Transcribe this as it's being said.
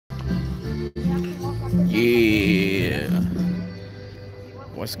Yeah.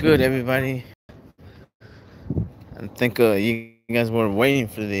 What's good, everybody? I think you guys were waiting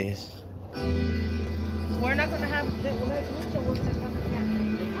for this. We're not gonna have the lucha. We're gonna come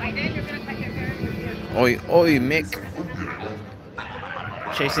again. By then, you're gonna cut your hair and your beard. Oi, oi, Mick.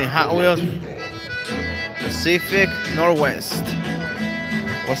 Chasing Hot Wheels Pacific Northwest.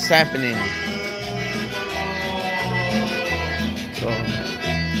 What's happening? So,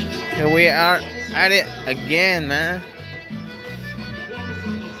 here we are at it again, man.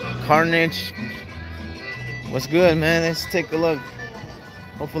 Carnage. What's good, man? Let's take a look.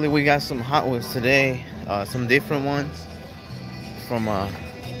 Hopefully, we got some Hot Wheels today. Some different ones from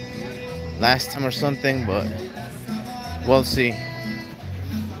last time or something, but we'll see.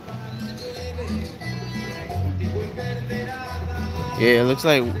 Yeah, it looks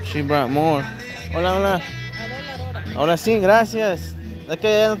like she brought more. Hola, hola. A dólar hora. Ahora sí, gracias. Es que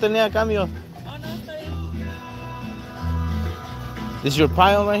ya no tenía cambio. Oh, no, está bien. This is your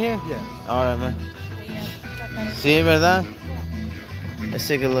pile right here? Yeah. Alright, man. Yeah, sacaron. Sí, ¿verdad? Let's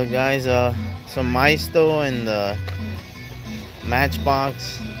take a look, guys. Some Maisto and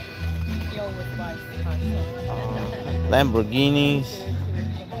Matchbox. He always buys concept. Lamborghinis.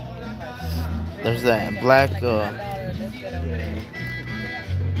 There's that black.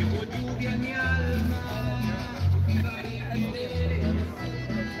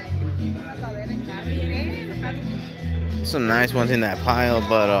 Some nice ones in that pile,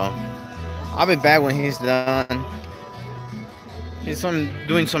 but I'll be back when he's done.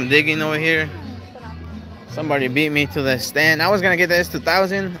 Doing some digging over here. Somebody beat me to the stand. I was gonna get the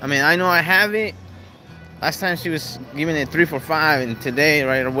S2000. I mean, I know I have it. Last time she was giving it 3 for 5, and today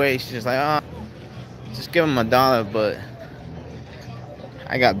right away she's just like, oh, just give him $1. But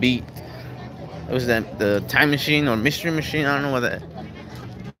I got beat. It was the time machine or mystery machine. I don't know what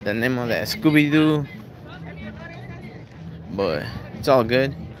the name of that, Scooby Doo. But it's all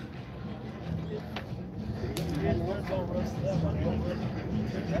good.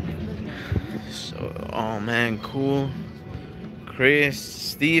 So, oh man, cool. Chris,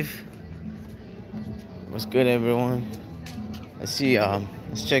 Steve, what's good, everyone? Let's see.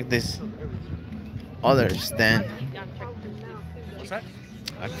 Let's check this other stand. What's that?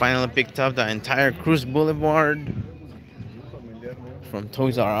 I finally picked up the entire Cruz Boulevard from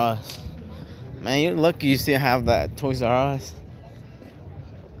Toys R Us. Man, you're lucky you still have that Toys R Us.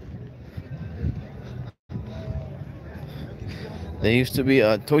 There used to be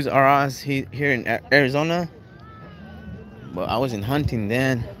a Toys R Us here in Arizona, but I wasn't hunting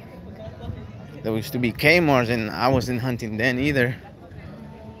then. There used to be Kmart, and I wasn't hunting then either.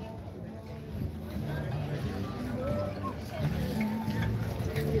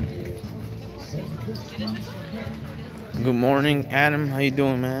 Good morning, Adam. How you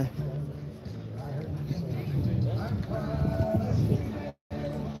doing, man?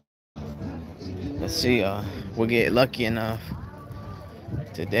 Let's see. We'll get lucky enough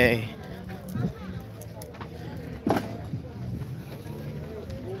today.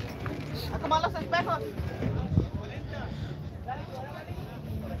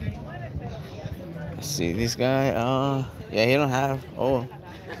 Let's see this guy. Yeah, he don't have. Oh,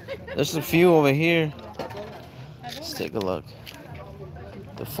 there's a few over here. Let's take a look.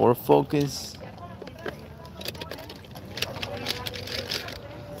 The Ford Focus,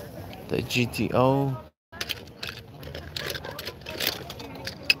 the GTO. I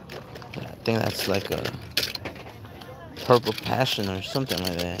think that's like a Purple Passion or something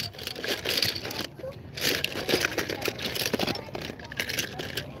like that.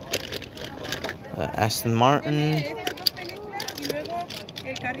 Aston Martin.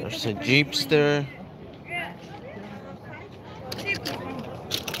 There's a Jeepster.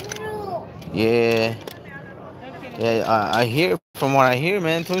 Yeah. Yeah, I hear, from what I hear,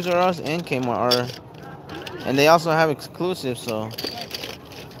 man, Toys R Us and Kmart are, and they also have exclusives, so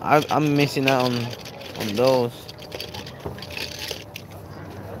I'm missing out on those.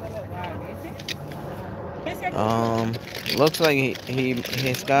 Looks like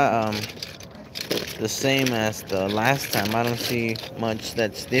he's got the same as the last time. I don't see much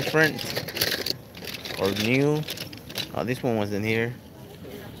that's different or new. Oh, this one wasn't here.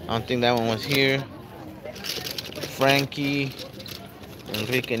 I don't think that one was here. Frankie,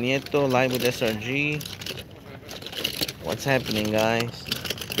 Enrique Nieto, live with SRG. What's happening, guys?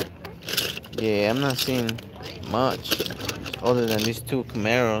 Yeah, I'm not seeing much other than these two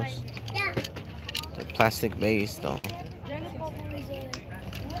Camaros. The plastic base, though.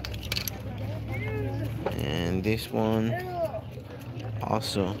 And this one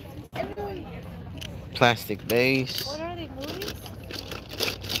also plastic base.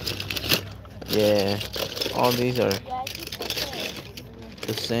 Yeah, all these are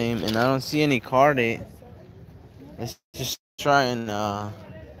the same, and I don't see any carded. Let's just try and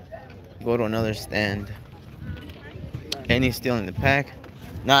go to another stand. Any still in the pack?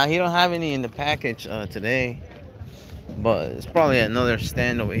 Nah, he don't have any in the package today, but it's probably another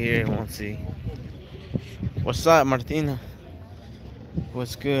stand over here. Won't see. What's up, Martina?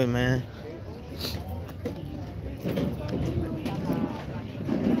 What's good, man?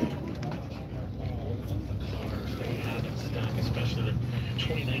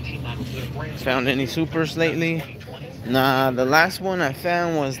 Found any supers lately? Nah, the last one I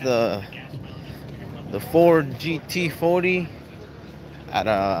found was the Ford GT40 at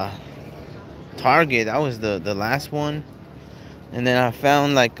Target. That was the last one. And then I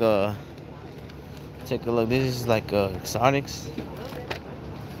found like take a look. This is like exotics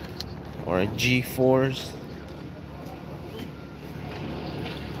or a G4s.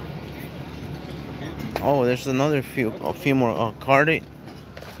 Oh, there's a few more carded.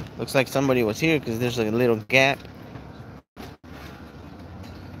 Looks like somebody was here because there's a little gap.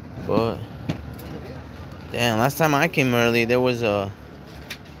 But damn, last time I came early, there was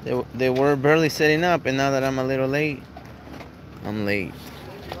they were barely setting up, and now that I'm a little late, I'm late.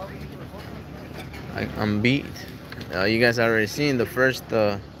 I'm beat. You guys already seen the first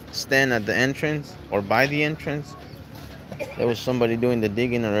stand at the entrance or by the entrance. There was somebody doing the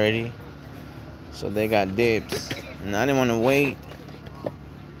digging already, so they got dibs, and I didn't want to wait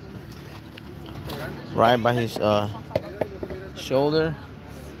right by his shoulder,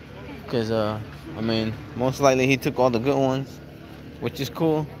 because I mean, most likely he took all the good ones, which is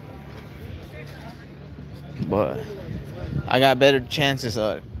cool, but I got better chances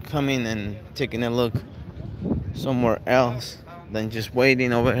of coming and taking a look somewhere else than just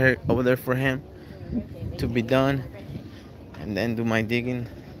waiting over there for him to be done and then do my digging.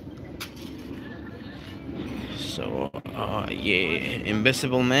 So yeah,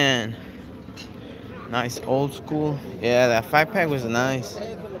 Invisible Man, nice old school. Yeah, that 5-pack was nice,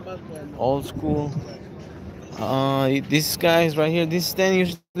 old school. These guys right here, this stand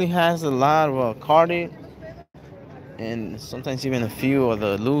usually has a lot of carded and sometimes even a few of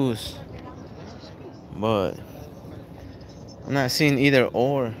the loose, but I'm not seeing either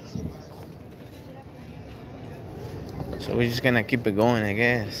or, so we're just gonna keep it going, I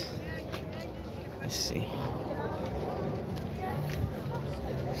guess. Let's see.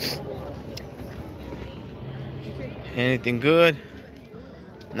 Anything good?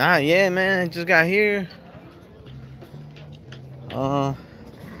 Not yet, man. Just got here.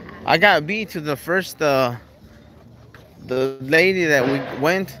 I got beat to the first the lady that we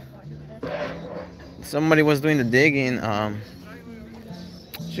went. Somebody was doing the digging.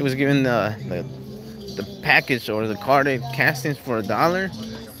 She was giving the package or the carded castings for $1,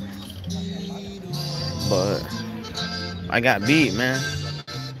 but I got beat, man.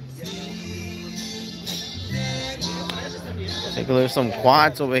 Take a look at some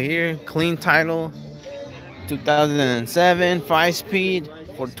quads over here. Clean title, 2007, 5-speed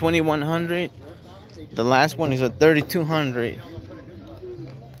for 2100. The last one is a 3200.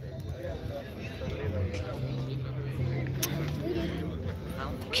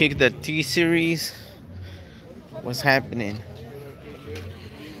 Kick the T series. What's happening?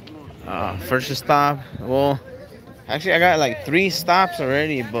 First stop. Well, actually I got like 3 stops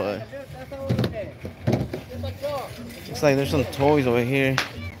already, but looks like there's some toys over here.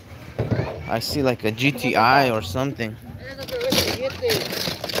 I see like a GTI or something.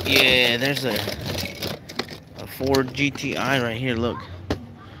 Yeah, there's a Ford GTI right here, look.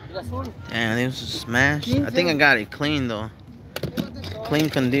 Damn, it was a smash. I think I got it clean though. Clean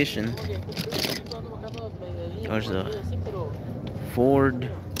condition. There's a Ford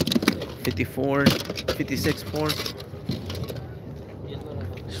 56 Ford.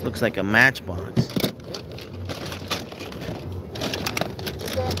 This looks like a Matchbox.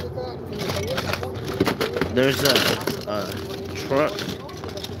 There's a truck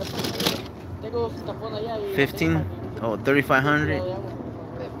 3500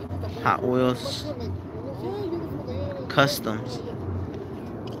 Hot Wheels Customs.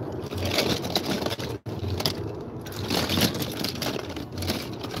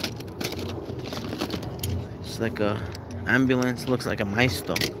 It's like a ambulance, looks like a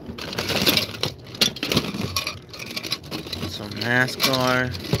Maisto. Some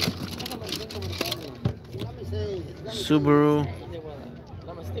NASCAR, Subaru.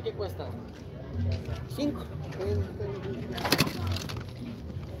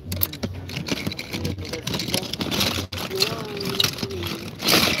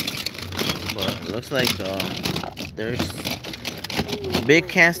 But it looks like there's big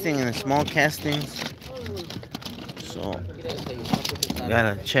casting and small castings. So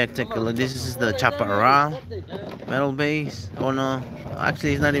gotta take a look. This is the Chaparral metal base. Oh no,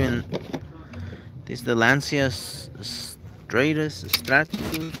 actually it's not even. This is the Lancia Stratus.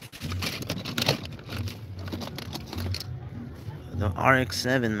 The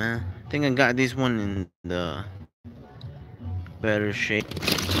RX-7, man. I think I got this one in the better shape.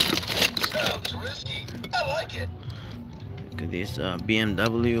 Sounds risky. I like it. Look at this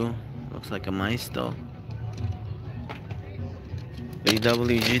BMW. Looks like a Maisto.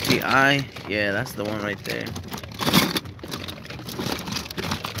 BMW GTI. Yeah, that's the one right there.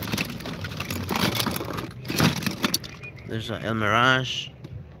 There's a El Mirage.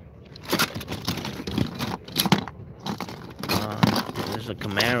 There's a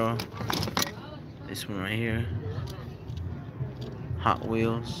Camaro. This one right here. Hot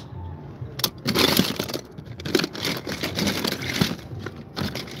Wheels.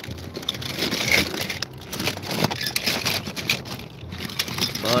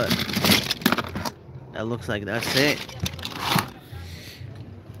 But that looks like that's it.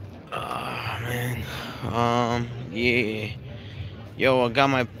 Oh man. Yeah. Yo, I got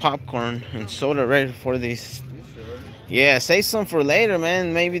my popcorn and soda ready for this. Yeah, save some for later,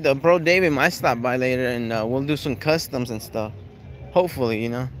 man. Maybe the bro David might stop by later and we'll do some customs and stuff. Hopefully, you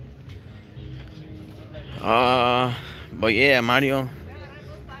know. But yeah, Mario,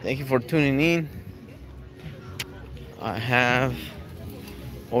 thank you for tuning in. I have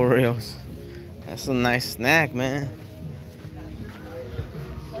Oreos. That's a nice snack, man.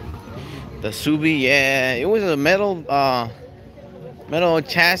 The Subi, yeah, it was a metal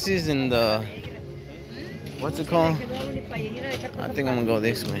chassis and the, what's it called? I think I'm gonna go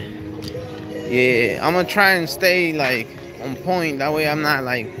this way. Yeah, I'm gonna try and stay like on point. That way I'm not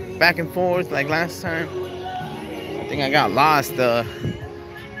like back and forth like last time. I think I got lost.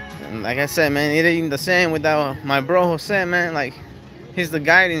 And like I said, man, it ain't the same without my bro Jose, man. Like, he's the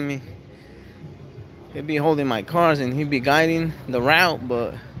guiding me. He'd be holding my cars and he'd be guiding the route,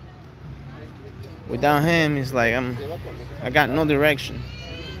 but without him, it's like I got no direction.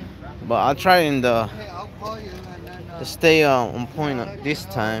 But I'll try and to stay on point this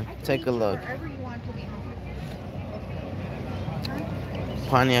time. Take a look.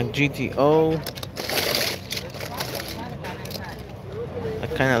 Pontiac GTO.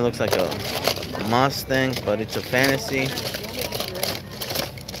 That kind of looks like a Mustang, but it's a Fantasy.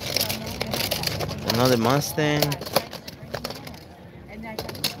 Another Mustang.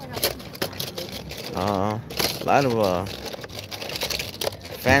 A lot of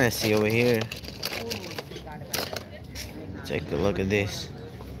Fantasy over here. Take a look at this.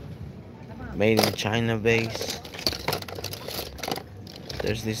 Made in China base.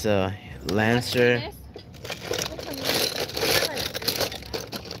 There's this Lancer.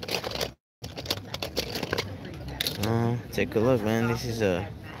 Take a look, man. This is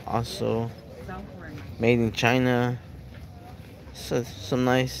also made in China. So some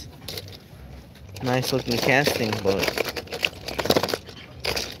nice looking casting, but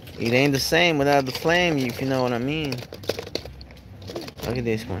it ain't the same without the flame, if you know what I mean. Look at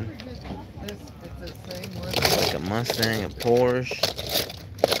this one. Like a Mustang, a Porsche.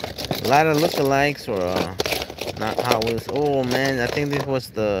 A lot of lookalikes, or not Hot Wheels. Oh man, I think this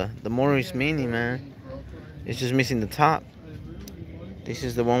was the Morris Mini, man. It's just missing the top. This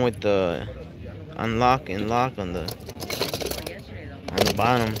is the one with the unlock and lock on the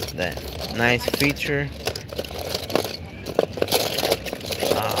bottom. That nice feature.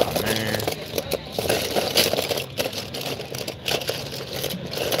 Oh man.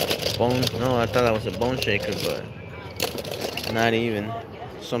 Bone? No, I thought that was a bone shaker, but not even.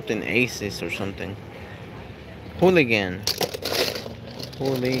 Something Aces or something. Hooligan.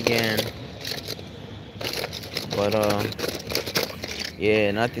 But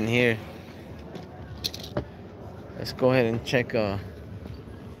yeah, nothing here. Let's go ahead and check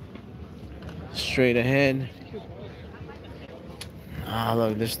straight ahead. Ah,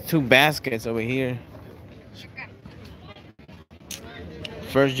 look, there's two baskets over here.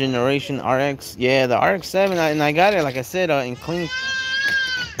 First generation RX. Yeah, the RX-7, and I got it, like I said, in cleaner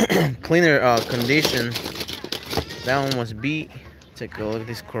condition. That one was beat. Take a look at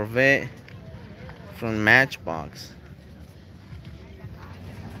this Corvette from Matchbox.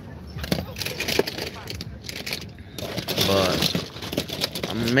 But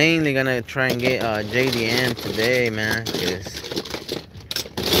I'm mainly gonna try and get JDM today, man, because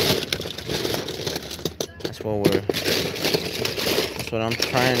that's what I'm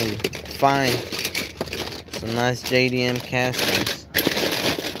trying to find. Some nice JDM castings.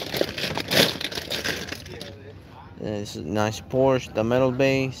 This is a nice Porsche, the metal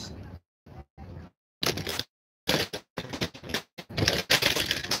base.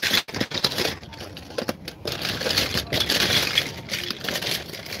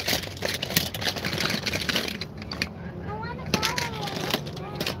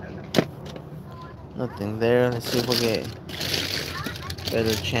 Nothing there. Let's see if we get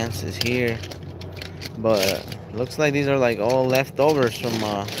better chances here. But looks like these are like all leftovers from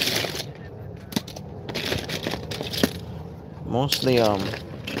mostly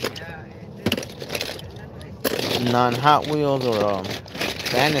non-Hot Wheels or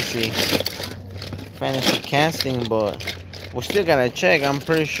fantasy casting, but we still gotta check. I'm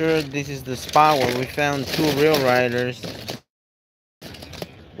pretty sure this is the spot where we found 2 real riders.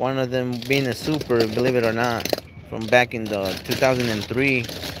 One of them being a super, believe it or not, from back in the 2003.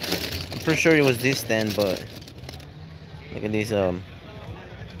 I'm pretty sure it was this stand, but look at these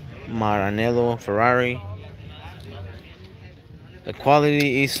Maranello Ferrari. The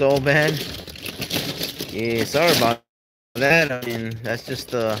quality is so bad. Yeah, sorry about that. I mean, that's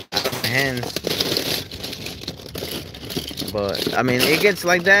just out of my hands. But I mean, it gets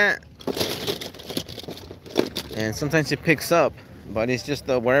like that, and sometimes it picks up. But it's just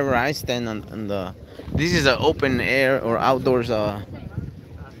wherever I stand on the. This is an open air or outdoors what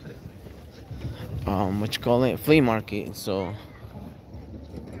you call it, flea market. So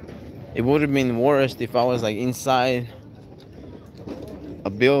it would have been worse if I was like inside a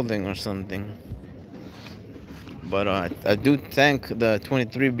building or something. But I do thank the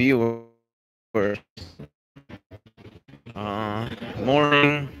 23 viewers.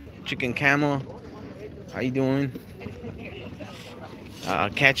 Morning, Chicken Camel. How you doing?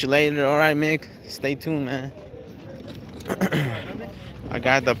 Catch you later. All right, Mick. Stay tuned, man. I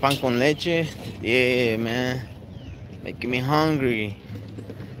got the pan con leche. Yeah, man. Making me hungry.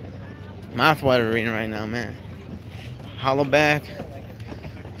 Mouth watering right now, man. Hollowback.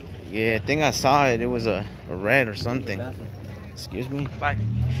 Yeah, I think I saw it. It was a red or something. Excuse me. Bye.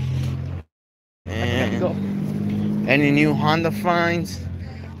 And any new Honda finds?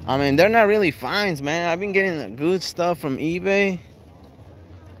 I mean, they're not really finds, man. I've been getting the good stuff from eBay.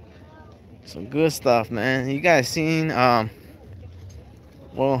 Some good stuff, man. You guys seen? Well,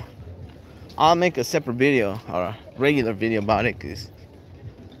 I'll make a separate video or a regular video about it, cause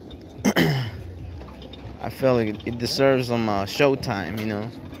I feel like it deserves some showtime, you know.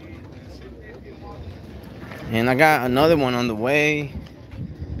 And I got another one on the way,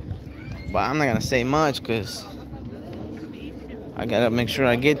 but I'm not gonna say much, cause I gotta make sure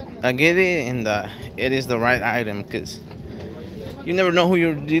I get it, and it is the right item, cause you never know who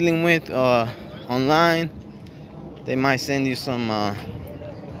you're dealing with online. They might send you some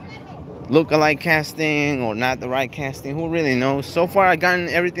look-alike casting or not the right casting. Who really knows? So far, I gotten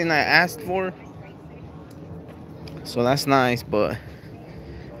everything I asked for, so that's nice. But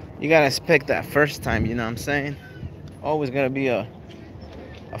you gotta expect that first time. You know what I'm saying? Always gotta be a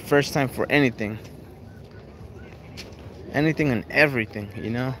first time for anything, and everything. You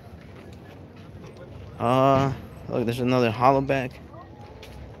know. Look, there's another hollowback.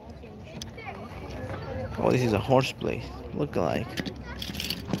 Oh, this is a horse place. Look alike.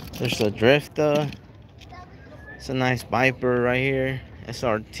 There's a Drifter. It's a nice Viper right here.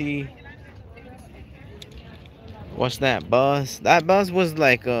 SRT. What's that? Buzz. That Buzz was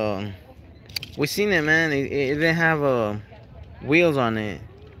like we seen it, man. It didn't have wheels on it.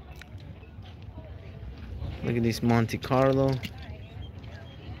 Look at this Monte Carlo.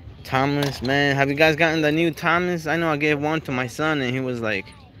 Thomas, man, have you guys gotten the new Thomas? I know I gave one to my son and he was like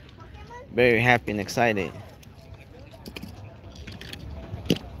very happy and excited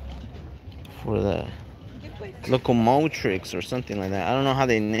for the Locomotrix or something like that. I don't know how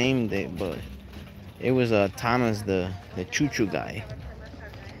they named it, but it was Thomas, the choo-choo guy.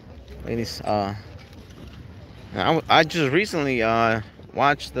 Ladies, I just recently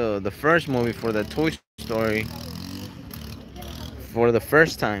watched the first movie for the Toy Story for the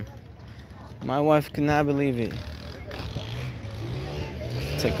first time. My wife could not believe it.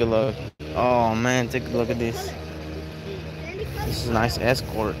 Take a look. Oh man, take a look at this. This is a nice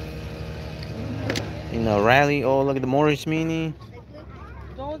Escort. In a rally. Oh, look at the Morris Mini.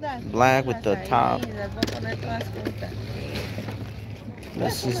 Black with the top.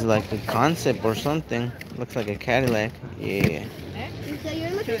 This is like a concept or something. Looks like a Cadillac. Yeah.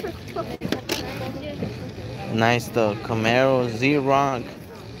 Nice, the Camaro Z-Rock.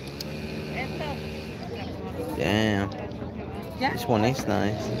 Damn. This one is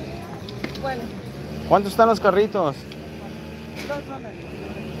nice. ¿Cuánto están los carritos?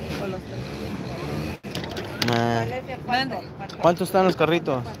 Man. ¿Cuánto están los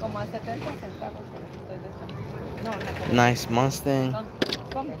carritos? Como a 70 centavos. No, no. Nice Mustang.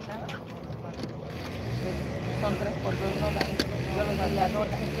 Come, son 3 por 2 dólares. Yo los daría $2.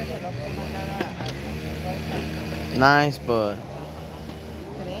 Nice, but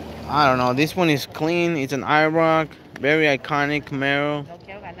 ¿Crees? I don't know. This one is clean. It's an IROC. Very iconic Camaro. No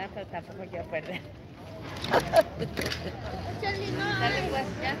quiero ganar, pero tampoco quiero perder. Dale pues,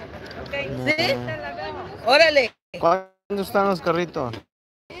 ya. Ok. ¿Sí? Te la veo. Órale. ¿Cuánto están los carritos?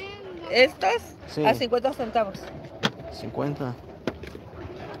 Estos Sí. a 50 centavos. 50.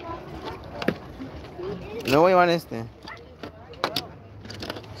 Le voy a llevar este.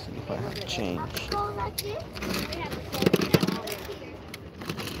 See if I have change.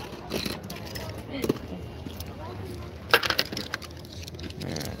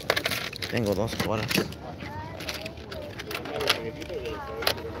 Tengo 2 horas.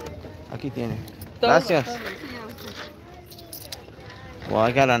 Aquí tiene. Gracias. Well,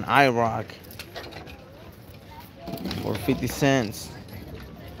 I got an IROC for 50 cents.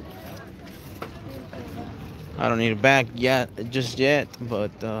 I don't need it back just yet,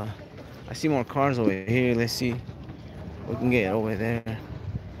 but I see more cars over here. Let's see what we can get over there.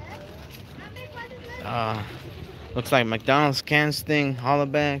 Looks like McDonald's cans thing,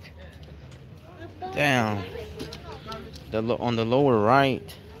 hollaback. Damn. On the lower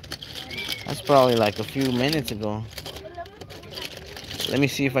right. That's probably like a few minutes ago. Let me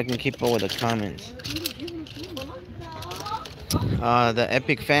see if I can keep up with the comments. The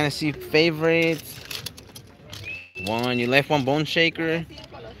Epic Fantasy favorites. You left one bone shaker.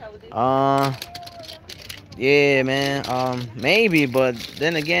 Yeah, man. Maybe, but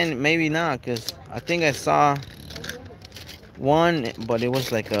then again, maybe not, cause I think I saw one, but it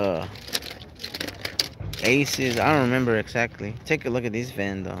was like a Aces. I don't remember exactly. Take a look at this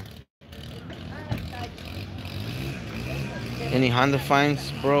van though. Any Honda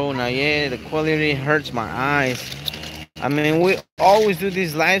finds, bro? Now, yeah, the quality hurts my eyes. I mean, we always do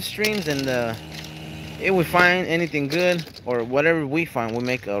these live streams, and if we find anything good or whatever we find, we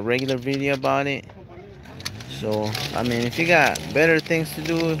make a regular video about it. So, I mean, if you got better things to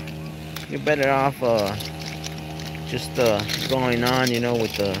do, you're better off just going on, you know,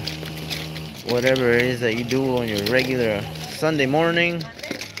 with the whatever it is that you do on your regular Sunday morning,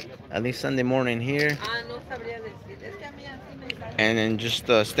 at least Sunday morning here. And then just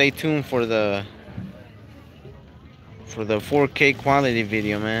stay tuned for the 4K quality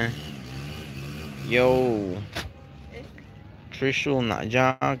video, man. Yo, Trishul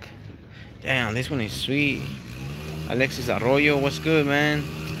Najak. Damn, this one is sweet. Alexis Arroyo, what's good, man?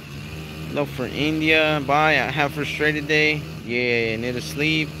 Love for India. Bye. I have frustrated day. Yeah, need to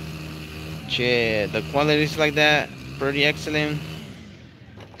sleep. Yeah, the quality is like that. Pretty excellent.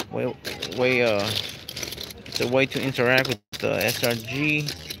 It's a way to interact with the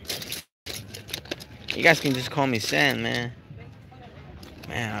SRG. You guys can just call me Sam, man.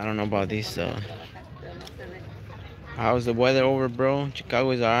 Man, I don't know about this. How's the weather over, bro?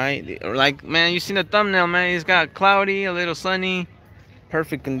 Chicago is alright. Like, man, you seen the thumbnail, man. It's got cloudy, a little sunny.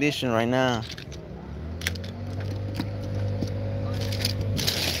 Perfect condition right now.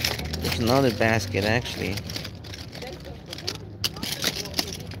 There's another basket, actually.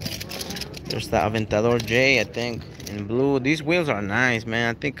 There's the Aventador J, I think, in blue. These wheels are nice,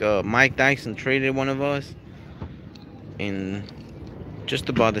 man. I think Mike Dyson traded one of us in just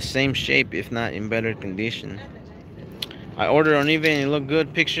about the same shape, if not in better condition. I ordered on eBay and it looked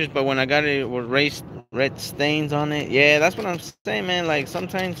good pictures, but when I got it, it was raised red stains on it. Yeah, that's what I'm saying, man. Like,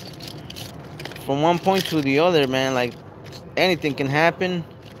 sometimes from one point to the other, man, like, anything can happen.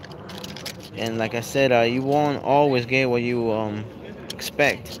 And like I said, you won't always get what you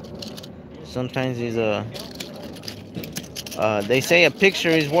expect. Sometimes it's they say a picture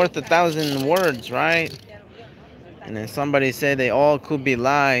is worth 1,000 words, right? And then somebody said they all could be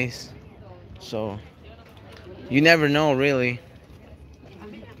lies. So you never know, really.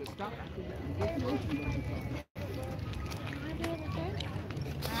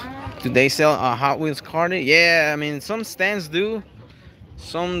 Do they sell a Hot Wheels card? Yeah, I mean, some stands do,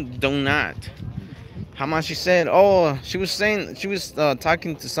 some do not. How much she said? Oh, she was saying, she was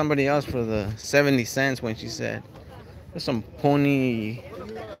talking to somebody else for the 70 cents when she said there's some pony,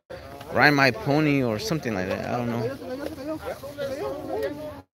 Ride My Pony or something like that. I don't know.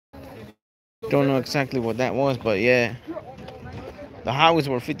 Don't know exactly what that was, but yeah. The Hot Wheels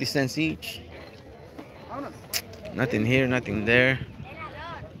were 50 cents each. Nothing here, nothing there.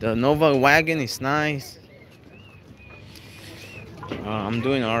 The Nova wagon is nice. I'm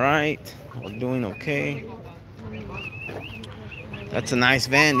doing alright. I'm doing okay. That's a nice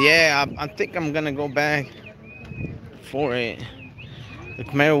van. Yeah, I think I'm gonna go back for it. The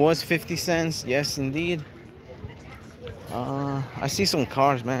Camaro was 50 cents. Yes, indeed. I see some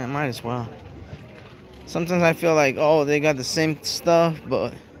cars, man. Might as well. Sometimes I feel like, oh, they got the same stuff,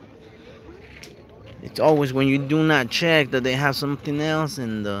 but it's always when you do not check that they have something else,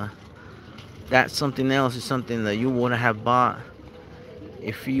 and that something else is something that you would have bought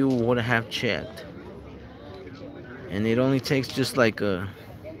if you would have checked. And it only takes just like a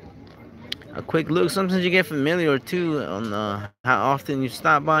quick look. Sometimes you get familiar too on how often you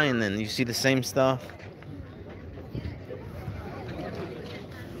stop by, and then you see the same stuff.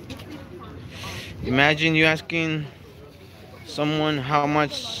 Imagine you asking someone how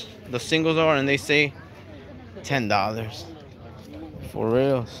much the singles are, and they say $10. For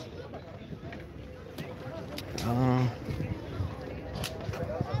reals.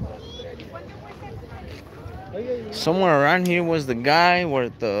 Somewhere around here was the guy where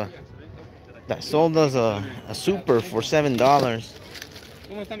that sold us a super for $7.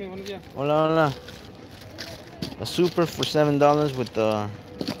 Hola, hola. A super for $7 with the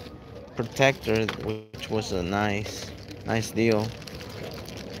protector, which was a nice deal.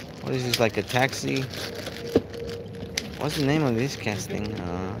 What is this, like a taxi? What's the name of this casting?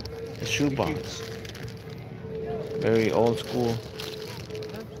 The shoebox. Very old school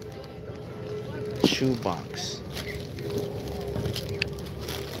shoebox.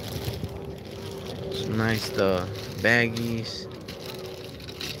 Some nice baggies.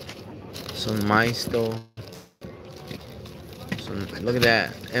 Some Maisto. Look at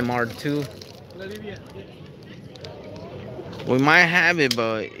that MR2. We might have it,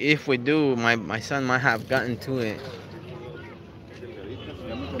 but if we do, my son might have gotten to it.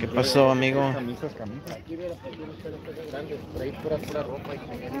 ¿Qué pasó, amigo?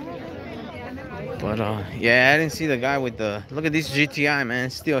 But yeah, I didn't see the guy with the. Look at this GTI, man.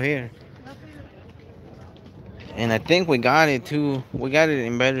 It's still here. And I think we got it too. We got it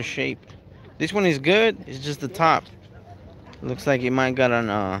in better shape. This one is good. It's just the top. Looks like it might got on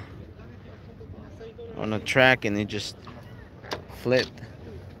a track and it just flipped.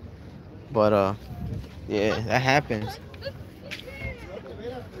 But yeah, that happens.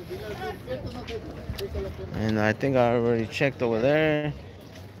 And I think I already checked over there.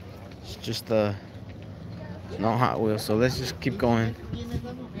 It's just no Hot Wheels, so let's just keep going.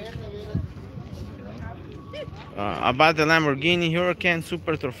 I bought the Lamborghini Huracan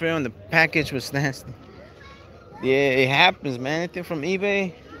Super Trofeo and the package was nasty. Yeah, it happens, man. Anything from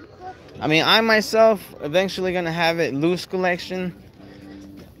eBay. I mean, I myself eventually gonna have it loose collection,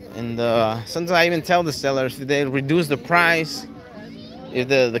 and sometimes I even tell the sellers if they reduce the price, if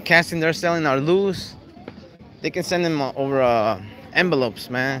the casting they're selling are loose, they can send them over envelopes,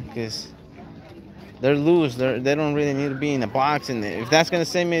 man, because they're loose. They don't really need to be in a box, and if that's gonna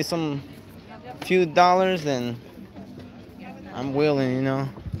save me some few dollars, then I'm willing. You know,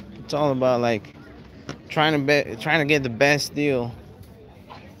 it's all about like trying to get the best deal.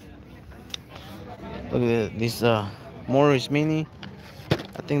 Look at this Morris Mini.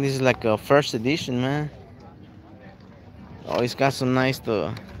 I think this is like a first edition, man. Oh, it's got some nice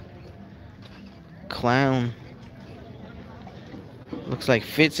clown. Looks like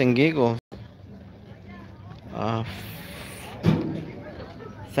Fits and Giggles.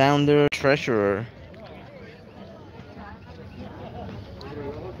 Founder, treasurer.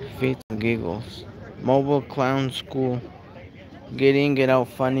 Fits and Giggles. Mobile Clown School. Get in, get out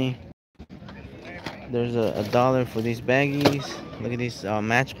funny. There's a $1 for these baggies. Look at this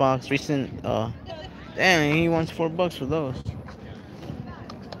Matchbox recent. Damn, he wants $4 for those.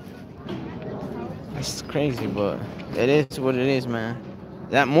 It's crazy, but it is what it is, man.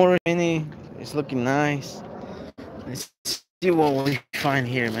 That Morris Mini is looking nice. Let's see what we find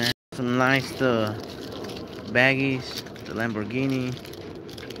here, man. Some nice baggies. The Lamborghini.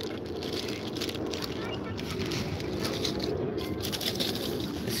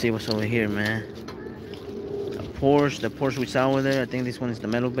 Let's see what's over here, man. The Porsche we saw over there. I think this one is the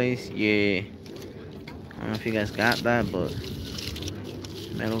metal base. Yeah, I don't know if you guys got that, but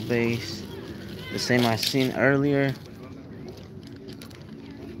metal base, the same I seen earlier.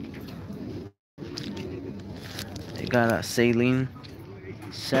 They got a Saline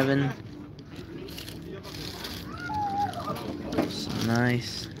 7. Some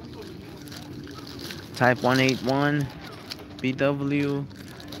nice Type 181 BW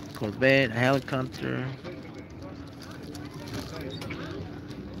Corvette helicopter.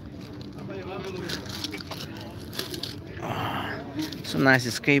 Some nice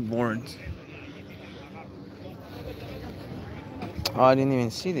skateboards. Oh, I didn't even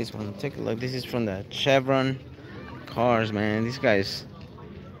see this one. Take a look. This is from the Chevron cars, man. These guys,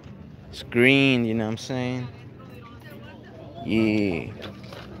 it's green, you know what I'm saying? Yeah.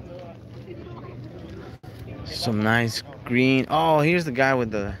 Some nice green. Oh, here's the guy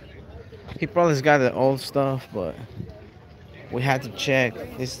with the. He probably's got the old stuff, but we had to check.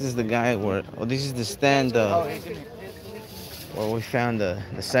 This is the guy where. Oh, this is the stand where we found the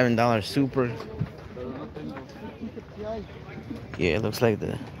 $7 Super. Yeah, it looks like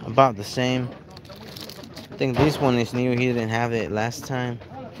about the same. I think this one is new. He didn't have it last time.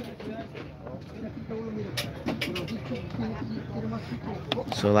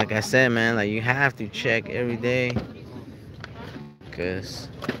 So like I said, man, like you have to check every day, because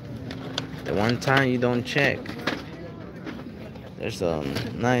the one time you don't check, there's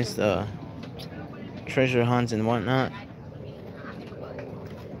nice treasure hunts and whatnot.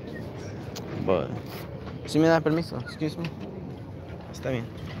 But si me da permiso, excuse me. Está bien,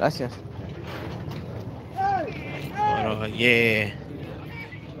 gracias. But, yeah,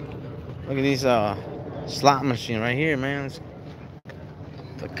 look at these slot machine right here, man. It's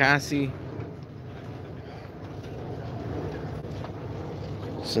Takashi.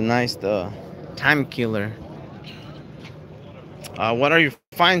 It's a nice time killer. What are you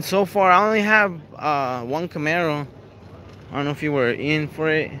finding so far? I only have one Camaro. I don't know if you were in for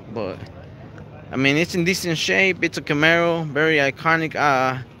it, but I mean, it's in decent shape. It's a Camaro, very iconic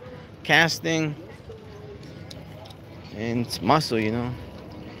casting, and it's muscle, you know.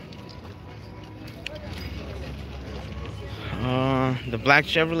 The black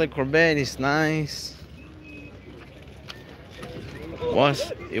Chevrolet Corvette is nice.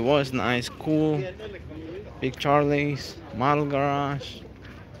 It was nice, cool. Big Charlie's model garage.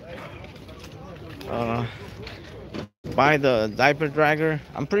 Buy the diaper dragger.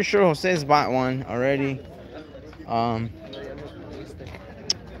 I'm pretty sure Jose's bought one already.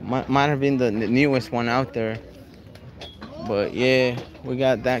 Might have been the newest one out there. But yeah, we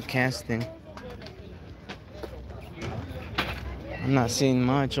got that casting. I'm not seeing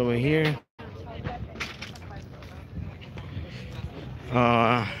much over here.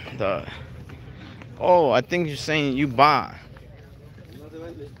 Oh, I think you're saying you bought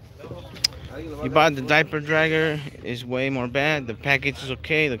the diaper dragger. Is way more bad. The package is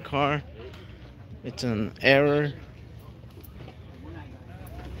okay. The car, it's an error,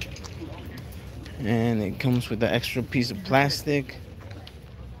 and it comes with an extra piece of plastic.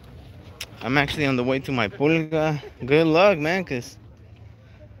 I'm actually on the way to my pulga. Good luck, man, because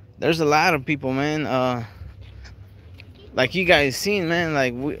there's a lot of people, man. Like you guys seen, man,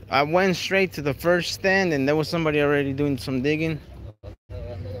 like I went straight to the first stand and there was somebody already doing some digging.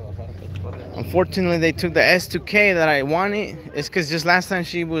 Unfortunately, they took the S2K that I wanted. It's because just last time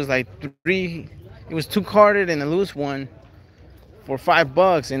she was like it was 2 carded and a loose one for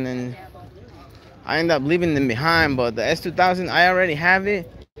 $5, and then I ended up leaving them behind. But the S2000, I already have it.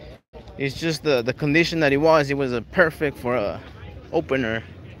 It's just the condition that it was a perfect for a opener.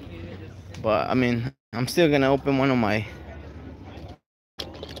 But I mean, I'm still gonna open one of my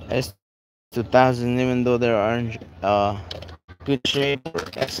S2000, even though they are in good shape or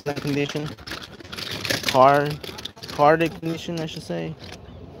excellent condition, carded condition, I should say.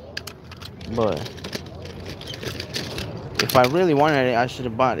 But if I really wanted it, I should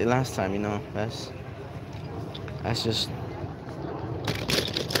have bought it last time. You know, that's just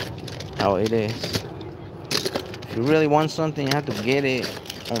how it is. If you really want something, you have to get it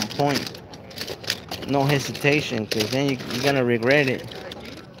on point, no hesitation, because then you're gonna regret it.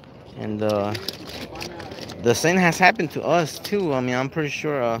 And the same has happened to us too. I mean, I'm pretty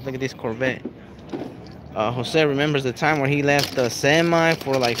sure. Look at this Corvette. Jose remembers the time where he left the semi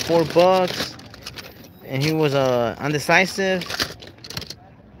for like $4, and he was undecisive.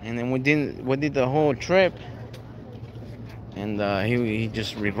 And then we did the whole trip, and he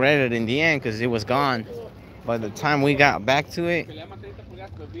just regretted it in the end because it was gone by the time we got back to it.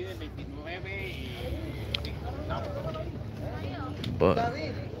 But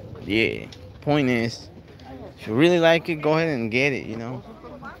yeah, point is, if you really like it, go ahead and get it, you know.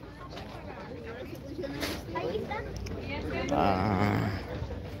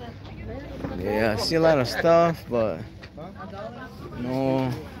 Yeah, I see a lot of stuff, but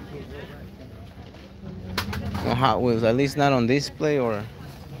no Hot Wheels, at least not on display, or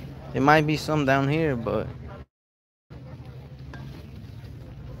there might be some down here, but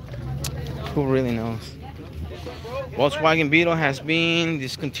who really knows? Volkswagen Beetle has been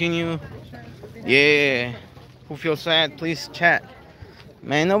discontinued. Yeah, who feels sad? Please chat.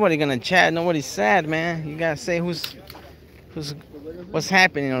 Man, nobody gonna chat. Nobody's sad, man. You gotta say what's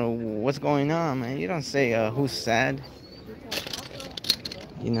happening or what's going on, man. You don't say who's sad.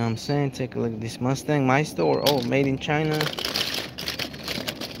 You know what I'm saying? Take a look at this Mustang, my store. Oh, made in China.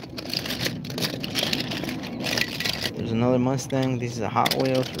 There's another Mustang. This is a Hot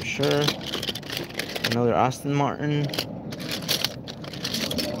Wheels for sure. Another Aston Martin.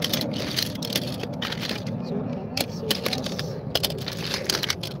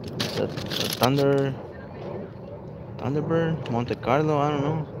 Thunderbird, Monte Carlo, I don't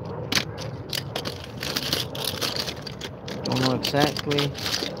know. Don't know exactly.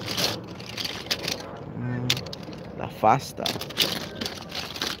 La Fasta.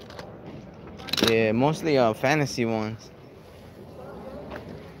 Yeah, mostly fantasy ones.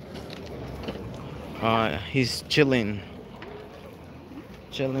 He's chilling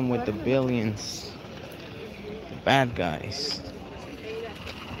with the billions, the bad guys.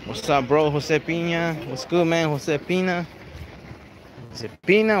 What's up, bro? Jose Pina. What's good, man? Jose Pina. Is it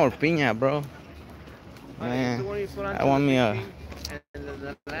Pina or Pina, bro? Man, I want me a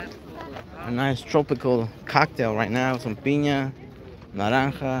nice tropical cocktail right now. Some piña,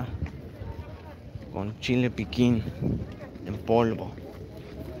 naranja, con chile piquín en polvo.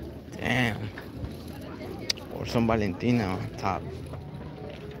 Damn. Or some Valentina on top.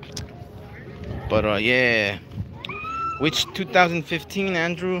 But yeah. Which 2015,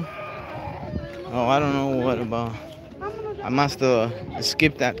 Andrew? Oh, I don't know what about. I must have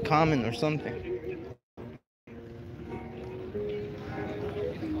skipped that comment or something.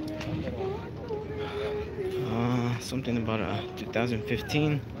 Something about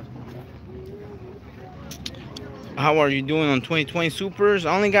 2015. How are you doing on 2020 Supers?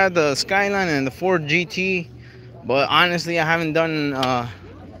 I only got the Skyline and the Ford GT, but honestly, I haven't done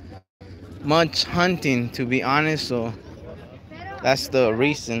much hunting, to be honest, so that's the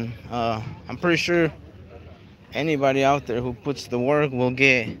reason. I'm pretty sure anybody out there who puts the work will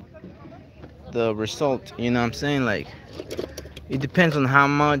get the result, you know what I'm saying? Like, it depends on how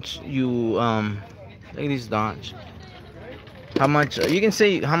much you look at these Dodge. How much you can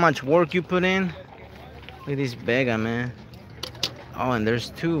say how much work you put in. Look at this Vega, man. Oh, and there's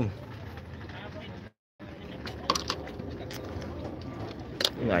two.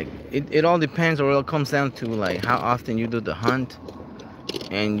 Like, it all depends, or it comes down to like how often you do the hunt,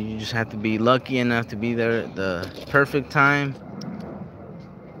 and you just have to be lucky enough to be there at the perfect time,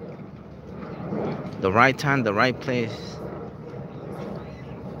 the right time, the right place.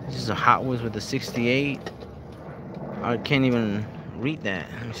 This is a Hot Wheels with the 68. I can't even read that.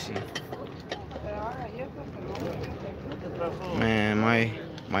 Let me see. Man,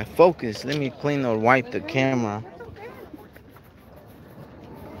 my focus. Let me clean or wipe the camera.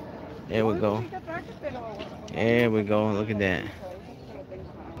 There we go. There we go. Look at that.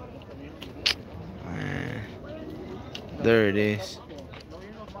 Man. There it is.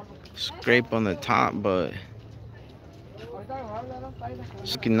 Scrape on the top, but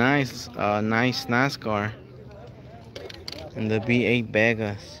it's looking nice. Nice NASCAR. And the B8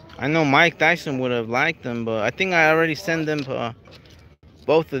 Vegas. I know Mike Tyson would have liked them, but I think I already sent them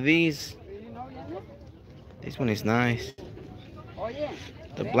both of these. This one is nice.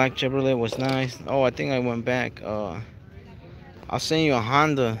 The black Chevrolet was nice. Oh, I think I went back. I'll send you a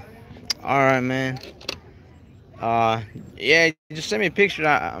Honda. Alright, man. Yeah, just send me a picture.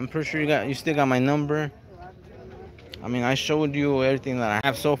 I'm pretty sure you still got my number. I mean, I showed you everything that I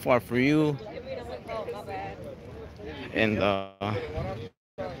have so far for you. And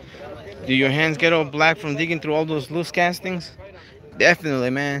do your hands get all black from digging through all those loose castings? Definitely,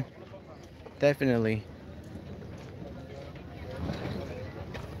 man. Definitely.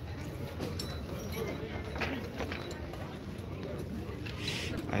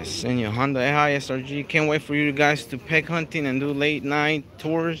 I send you a Honda Hi SRG. Can't wait for you guys to peg hunting and do late night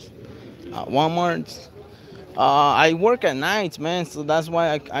tours at Walmart's. I work at nights, man, so that's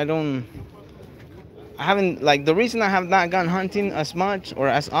why I haven't, like, the reason I have not gone hunting as much or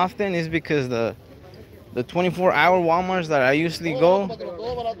as often is because the 24-hour Walmarts that I usually go,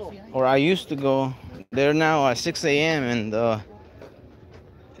 or I used to go, they're now at 6 a.m. and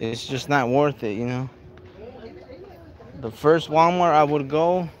it's just not worth it, you know. The first Walmart I would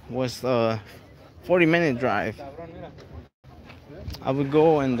go was a 40-minute drive. I would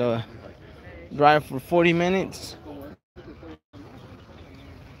go and drive for 40 minutes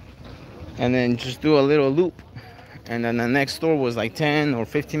and then just do a little loop, and then the next store was like 10 or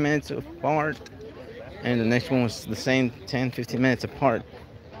 15 minutes apart, and the next one was the same 10-15 minutes apart.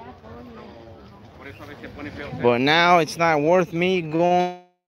 But now it's not worth me going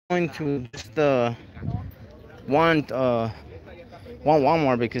to just one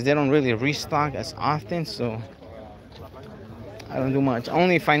Walmart because they don't really restock as often, so I don't do much.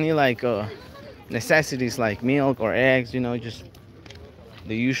 Only if I need like necessities like milk or eggs, you know, just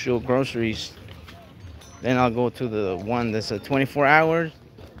the usual groceries, then I'll go to the one that's a 24 hours.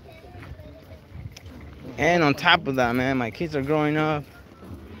 And on top of that, man, my kids are growing up.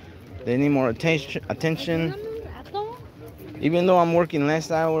 They need more attention. Even though I'm working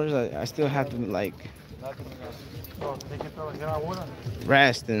less hours, I still have to like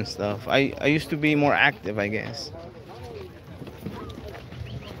rest and stuff. I used to be more active, I guess.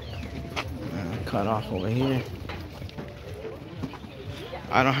 Cut off over here.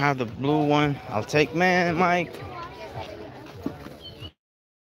 I don't have the blue one. I'll take, man, Mike.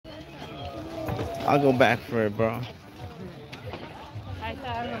 I'll go back for it, bro.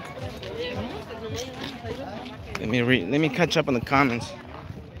 Let me catch up on the comments.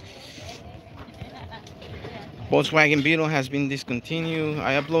 Volkswagen Beetle has been discontinued.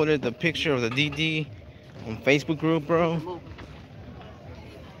 I uploaded the picture of the DD on Facebook group, bro.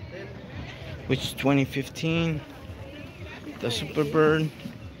 Which is 2015. The Superbird.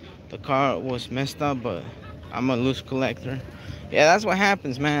 The car was messed up, but I'm a loose collector. Yeah, that's what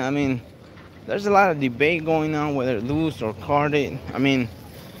happens, man. I mean, there's a lot of debate going on whether loose or carded. I mean,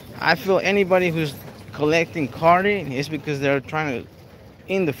 I feel anybody who's collecting carded is because they're trying to,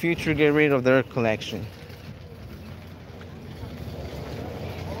 in the future, get rid of their collection.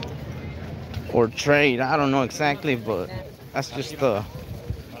 Or trade, I don't know exactly, but that's just how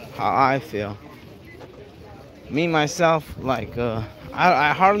I feel. Me myself, like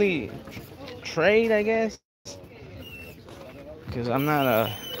I hardly trade, I guess, because I'm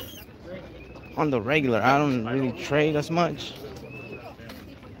not on the regular. I don't really trade as much.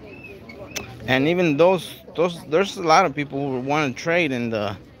 And even those there's a lot of people who want to trade, and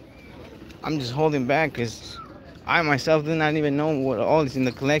I'm just holding back because I myself do not even know what all is in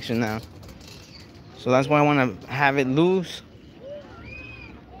the collection now. So that's why I want to have it loose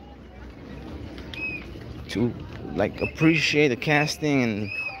to like appreciate the casting and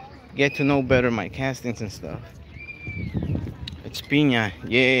get to know better my castings and stuff. It's Piña.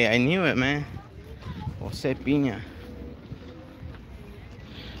 Yeah, I knew it, man. Jose Piña.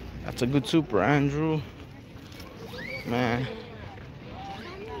 That's a good Super, Andrew. Man.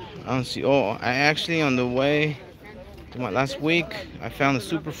 I don't see. Oh, I actually, on the way to my last week, I found a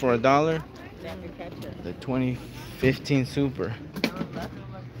Super for $1. The 2015 Super.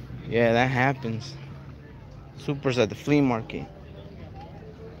 Yeah, that happens. Supers at the flea market.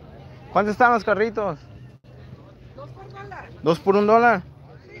 ¿Cuánto están los carritos? ¿2 por $1?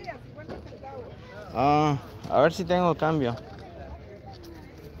 Ah, a ver si tengo cambio.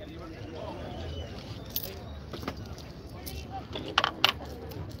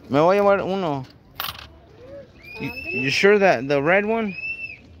 Me voy a llevar uno. You sure that the red one?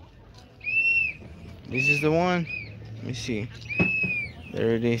 This is the one. Let me see.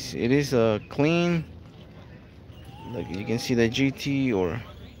 There it is. It is a clean. Look, you can see the GT or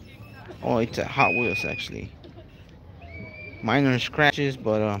oh, it's a Hot Wheels actually. Minor scratches,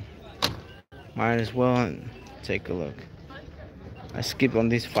 but might as well take a look. I skip on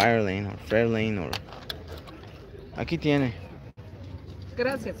this fire lane or fair lane or. Aquí tiene.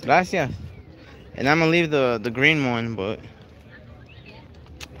 Gracias. Gracias. And I'm gonna leave the green one, but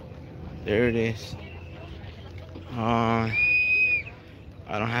there it is. I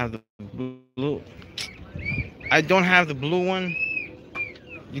don't have the blue. I don't have the blue one.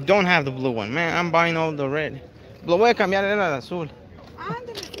 You don't have the blue one, man. I'm buying all the red. Lo voy a cambiar, era el azul.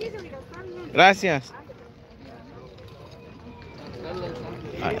 Gracias.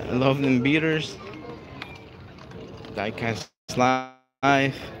 I love them beaters. Diecast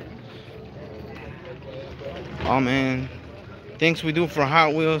life. Oh man, things we do for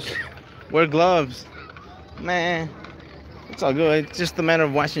Hot Wheels. Wear gloves, man. It's all good. It's just a matter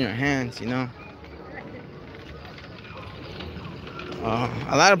of washing your hands, you know.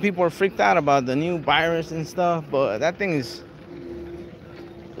 A lot of people are freaked out about the new virus and stuff, but that thing is,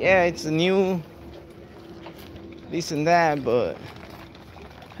 yeah, it's a new this and that, but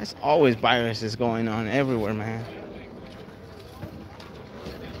there's always viruses going on everywhere, man.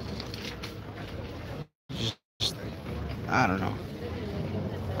 Just, I don't know.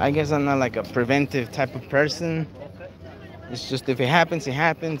 I guess I'm not like a preventive type of person. It's just if it happens, it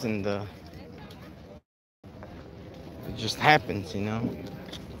happens, and it just happens, you know.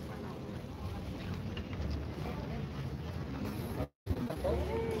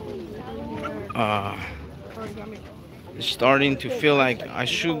 It's starting to feel like I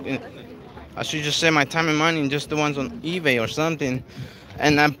should just save my time and money in just the ones on eBay or something.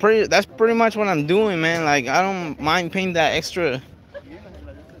 And that's pretty much what I'm doing, man. Like, I don't mind paying that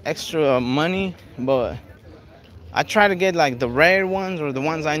extra money, but I try to get like the rare ones or the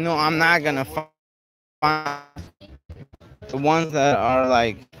ones I know I'm not gonna find, the ones that are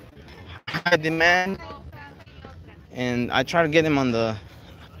like high demand, and I try to get them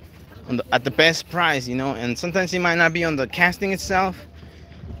at the best price, you know. And sometimes it might not be on the casting itself.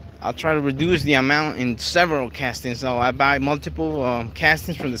 I'll try to reduce the amount in several castings. So I buy multiple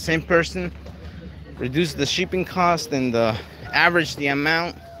castings from the same person, reduce the shipping cost and average the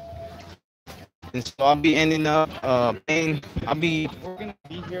amount. And so I'll be ending up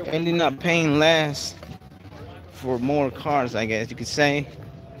paying less for more cars, I guess you could say.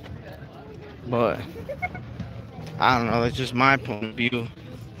 But I don't know, that's just my point of view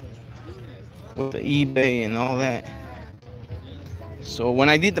with the eBay and all that. So when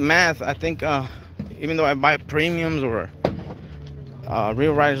I did the math, I think even though I buy premiums or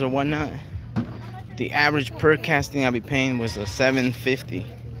real riders or whatnot, the average per casting I'll be paying was a $750,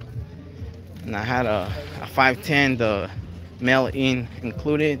 and I had a 510, the mail-in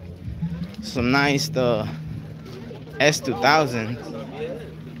included, some nice S2000.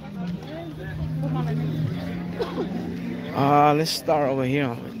 Let's start over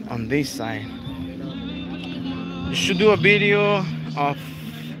here on this side. You should do a video of,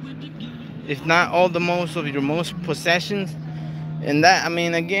 if not all, the most of your most possessions. And that, I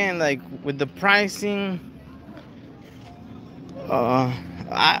mean, again, like with the pricing,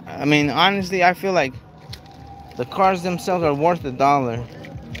 I mean, honestly, I feel like the cars themselves are worth $1.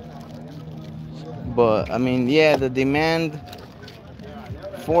 But I mean, yeah, the demand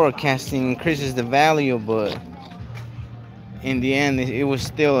for casting increases the value, but in the end, it was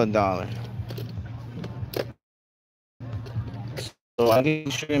still $1. So I guess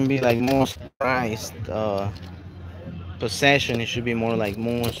it shouldn't be like most prized possession. It should be more like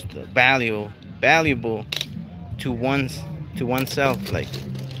most valuable to oneself, like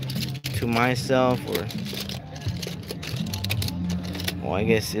to myself, or well, I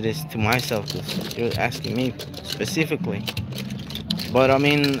guess it is to myself because you're asking me specifically. But I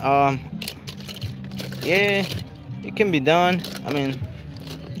mean, yeah, it can be done. I mean,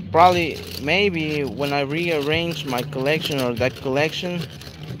 probably, maybe when I rearrange my collection or that collection,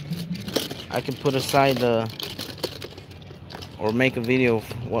 I can put aside or make a video of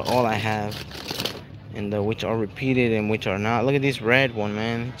what all I have, and which are repeated and which are not. Look at this red one,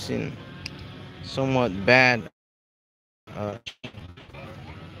 man. It's in somewhat bad.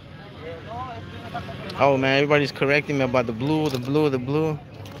 Oh man, everybody's correcting me about the blue.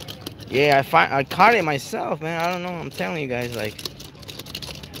 Yeah, I caught it myself, man. I don't know. I'm telling you guys, like,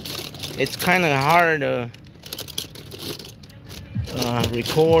 it's kind of hard to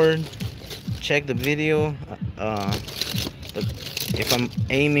record, check the video, if I'm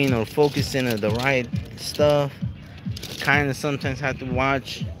aiming or focusing on the right stuff. Kind of sometimes have to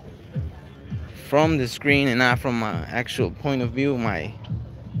watch from the screen and not from my actual point of view, my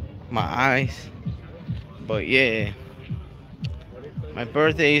eyes. But yeah, my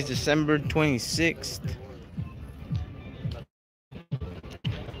birthday is December 26th.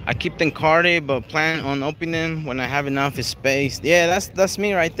 I keep them carded, but plan on opening them when I have enough space. Yeah, that's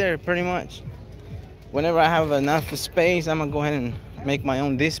me right there, pretty much. Whenever I have enough space, I'm gonna go ahead and make my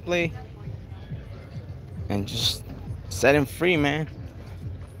own display and just set them free, man.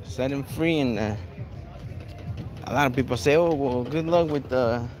 Set them free. And a lot of people say, oh, well, good luck with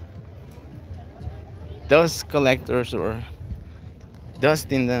the dust collectors or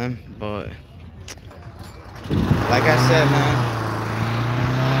dusting them. But like I said, man,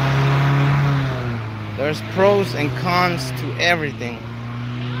 there's pros and cons to everything.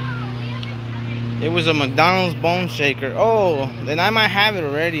 It was a McDonald's bone shaker. Oh, then I might have it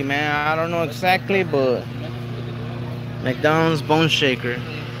already, man. I don't know exactly, but McDonald's bone shaker.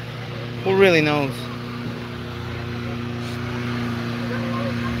 Who really knows?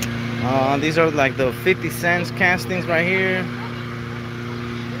 These are like the 50 cents castings right here.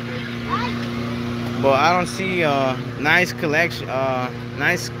 But I don't see nice collection,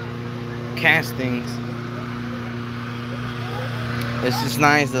 nice castings. It's just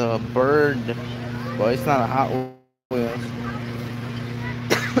nice, bird, but it's not a Hot Wheels.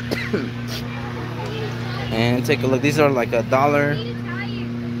 And take a look. These are like $1.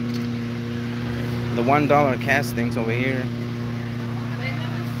 The $1 castings over here.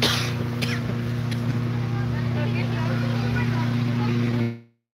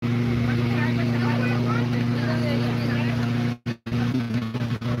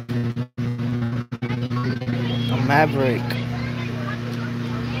 A Maverick.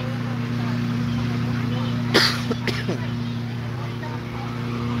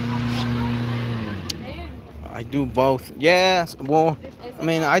 I do both. Yes, well, I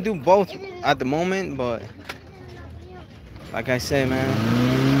mean, I do both at the moment, but like I said, man,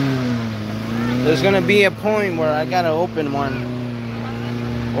 there's gonna be a point where I gotta open one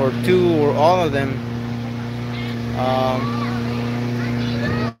or two or all of them.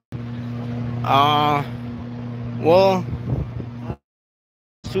 Well,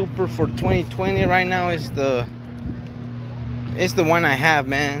 Super for 2020 right now is the one I have,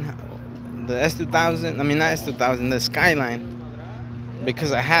 man. the S2000. I mean, not S2000, the Skyline,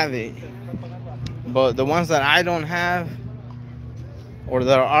 because I have it. But the ones that I don't have, or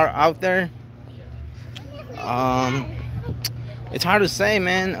that are out there, it's hard to say,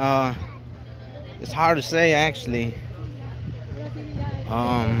 man. It's hard to say, actually.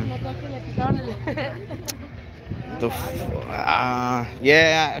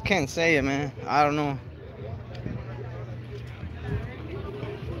 Yeah, I can't say it, man. I don't know.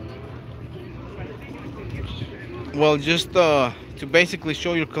 Well, just to basically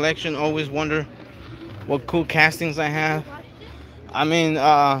show your collection, always wonder what cool castings I have. I mean,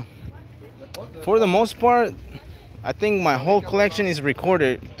 for the most part, I think my whole collection is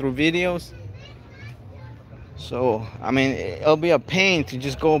recorded through videos. So, I mean, it'll be a pain to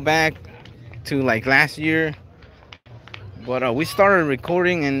just go back to like last year. But we started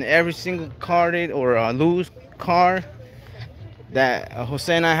recording, and every single carded or loose card that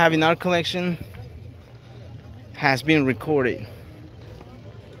Jose and I have in our collection has been recorded.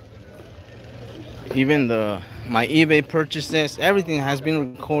 Even my eBay purchases, everything has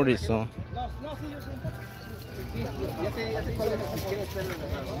been recorded. So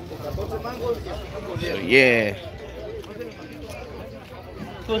yeah,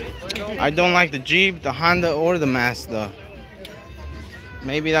 I don't like the Jeep, the Honda, or the Mazda.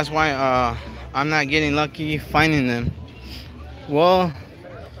 Maybe that's why I'm not getting lucky finding them. Well,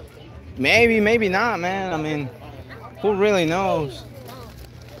 maybe not, man. I mean, who really knows?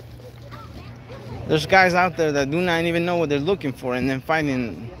 There's guys out there that do not even know what they're looking for, and then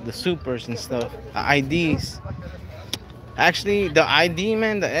finding the supers and stuff, the IDs. Actually, the ID,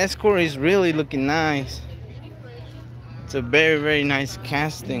 man, the Escort is really looking nice. It's a very, very nice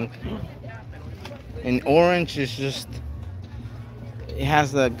casting. And orange is just, it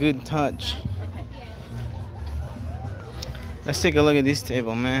has a good touch. Let's take a look at this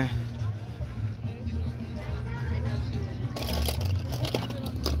table, man.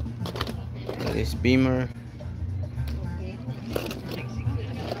 This Beamer.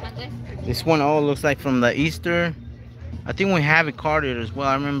 This one all looks like from the Easter. I think we have it carded as well.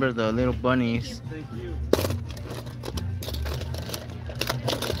 I remember the little bunnies.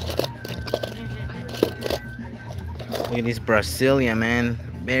 Look at this Brasilia, man.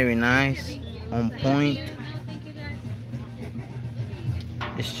 Very nice. On point.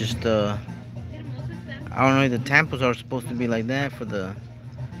 It's just I don't know if the tampons are supposed to be like that for the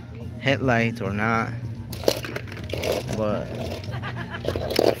headlights or not, but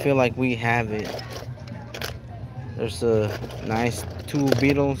I feel like we have it. There's a nice two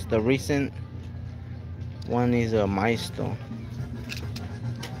Beetles, the recent one is a Maestro,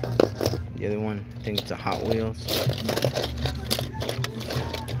 the other one I think it's a Hot Wheels.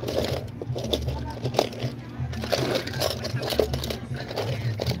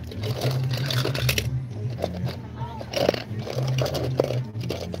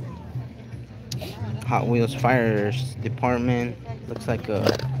 Hot Wheels fire department. Looks like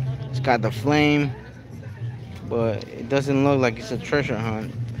it's got the flame, but it doesn't look like it's a treasure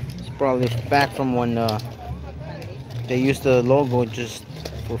hunt. It's probably back from when they used the logo just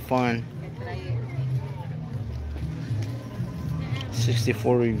for fun.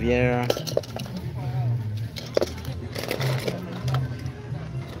 64 Riviera.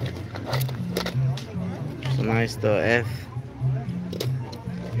 So nice, the F.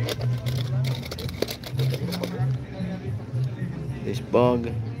 This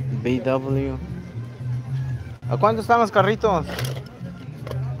Bug BW. ¿A cuánto están los carritos?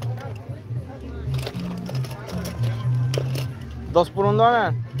 ¿2 por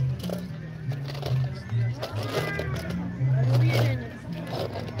 $1?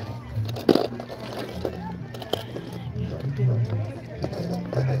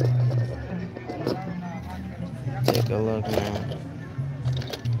 Take a look, man.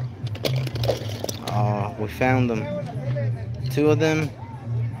 Oh, we found them. 2 of them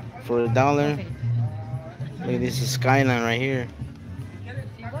for $1. Look, this is Skyline right here.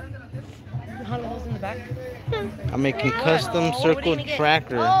 In the back. I'm making custom circle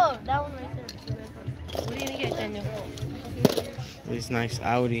tracker. Oh, that one right there. What are you gonna get, Daniel? This nice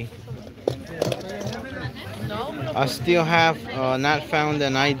Audi. I still have not found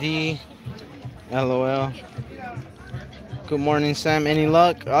an ID. LOL. Good morning, Sam. Any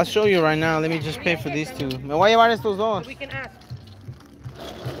luck? I'll show you right now. Let me just pay for these 2. Me voy a llevar estos dos. We can ask.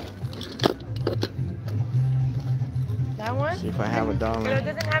 That one? See if I have $1. But it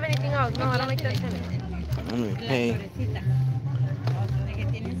doesn't have anything else. No, I don't like that tennis. Let me pay.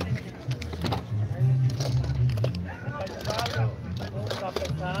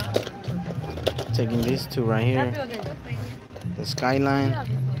 Taking these 2 right here. The Skyline.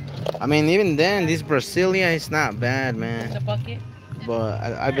 I mean, even then, this Brasilia is not bad, The man. bucket. But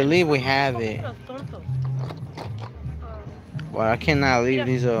I believe we have it. But I cannot leave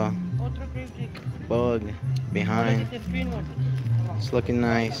this Otro cream cheese. bug What behind. is the green one? It's looking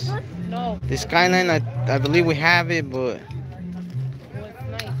nice. No. This Skyline, I believe we have it, but Oh,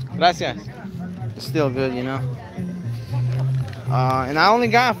 it's nice. gracias. It's still good, you know. And I only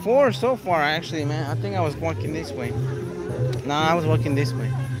got 4 so far, actually, man. I think I was walking this way. No, I was walking this way.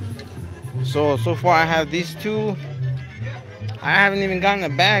 So far I have these 2. I haven't even gotten a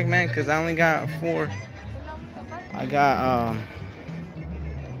bag, man, because I only got 4. I got,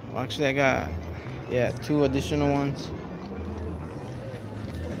 well, actually I got, yeah, 2 additional ones.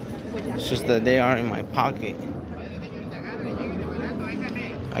 It's just that they are in my pocket.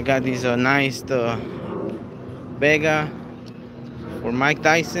 I got these nice Vega for Mike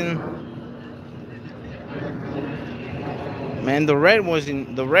Tyson. Man, the red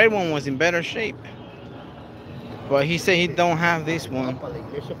one was in better shape. But he said he don't have this one.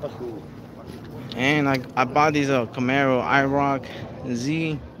 And I bought these Camaro IROC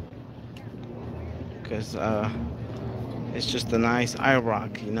Z because it's just a nice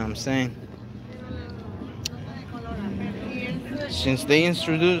IROC, you know what I'm saying? Since they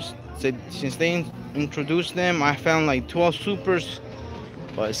introduced them, I found like 12 supers,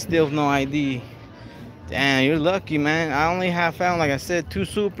 but still no ID. Damn, you're lucky, man. I only have found, like I said, 2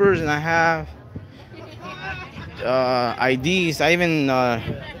 supers, and I have IDs. I even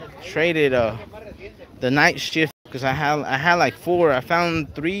traded the night shift because I had like 4. I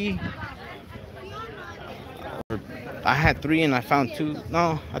found 3. I had 3 and I found 2.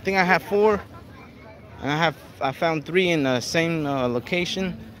 No, I think I had 4, and I found 3 in the same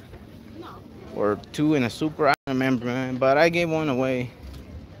location, or 2 in a super. I don't remember, man. But I gave 1 away,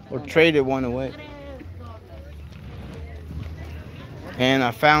 or traded 1 away. And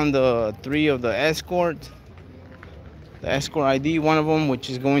I found 3 of the Escort. The Escort ID, one of them, which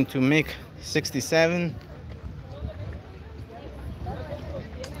is going to make 67.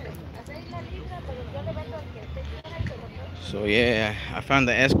 So yeah, I found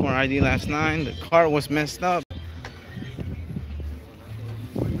the Escort ID last night. The car was messed up.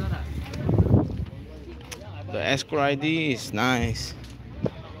 The Escort ID is nice.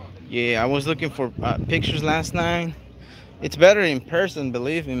 Yeah, I was looking for pictures last night. It's better in person,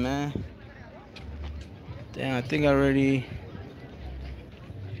 believe me, man. Damn, I think I already...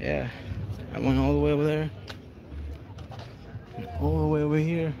 Yeah, I went all the way over there. All the way over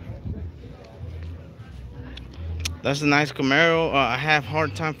here. That's a nice Camaro. I have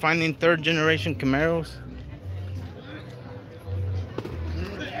hard time finding 3rd generation Camaros.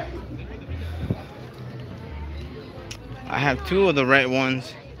 I have 2 of the red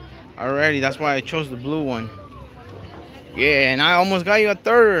ones already. That's why I chose the blue one. Yeah, and I almost got you a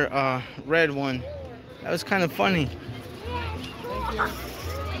 3rd red one. That was kind of funny.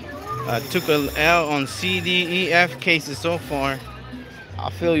 I took a L on C, D, E, F cases so far. I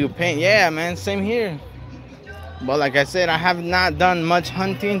feel your pain. Yeah, man, same here. But like I said, I have not done much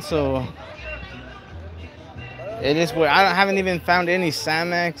hunting, so it is where I haven't even found any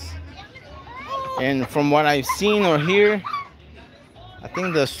Samex. And from what I've seen or hear, I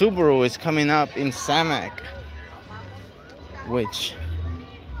think the Subaru is coming up in Samek, which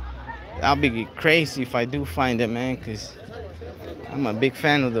I'll be crazy if I do find it, man, because I'm a big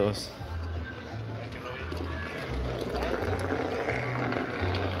fan of those.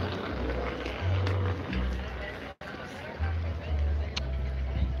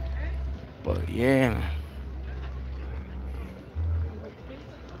 But yeah, man.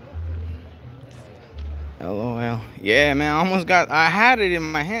 LOL. Yeah, man, I had it in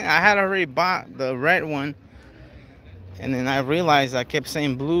my hand. I had already bought the red one. And then I realized I kept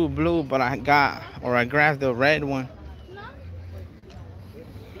saying blue, blue, but I grabbed the red one.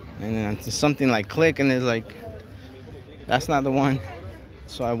 And then something like click, and it's like, that's not the one.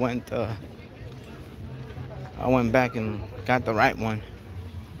 So I went back and got the right one.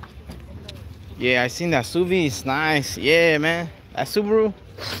 Yeah, I seen that Suvi. It's nice. Yeah, man. That Subaru.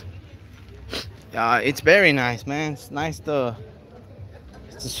 It's very nice, man. It's nice.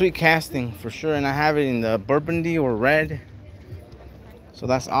 It's a sweet casting for sure, and I have it in the burgundy or red. So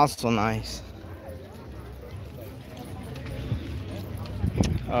that's also nice.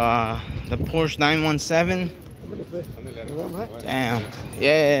 The Porsche 917. Damn.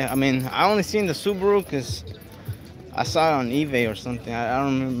 Yeah, I mean, I only seen the Subaru because I saw it on eBay or something. I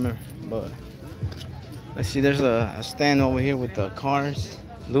don't remember, but let's see. There's a stand over here with the cars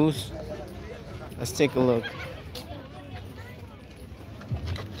loose. Let's take a look.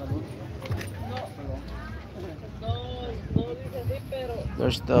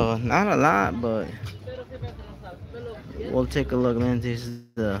 There's not a lot, but we'll take a look, man. This is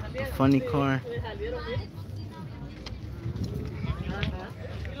the funny car.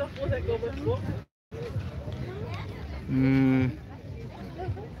 Hmm.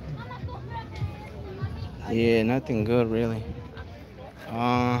 Yeah, nothing good really.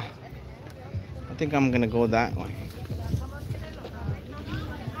 I think I'm gonna go that way.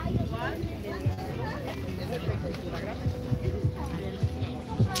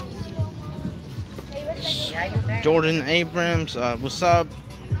 Jordan Abrams, what's up?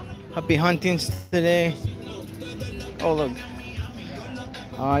 Happy hunting today. Oh look,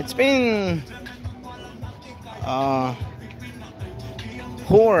 it's been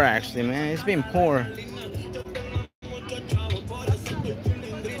poor actually, man. It's been poor.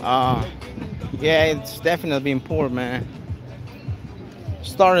 Yeah, it's definitely been poor, man.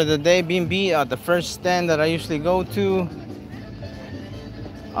 Started the day being beat at the first stand that I usually go to.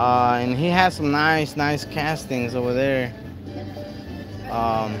 And he has some nice castings over there.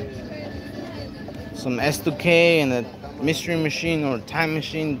 Some S2K and a Mystery Machine or Time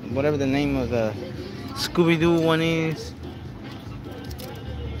Machine, whatever the name of the Scooby-Doo one is.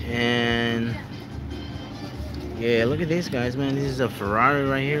 And yeah, look at these guys, man. This is a Ferrari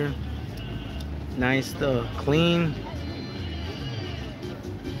right here. Nice, clean.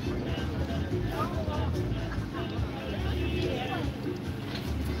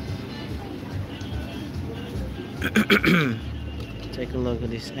 Take a look at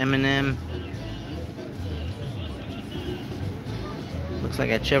this M&M. Looks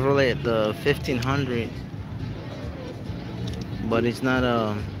like a Chevrolet, the 1500, but it's not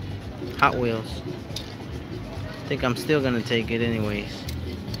Hot Wheels. I think I'm still gonna take it anyways.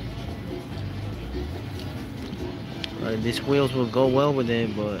 These wheels will go well with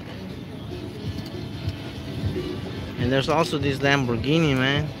it, but. And there's also this Lamborghini,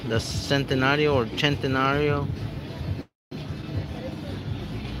 man, the Centenario or Centenario.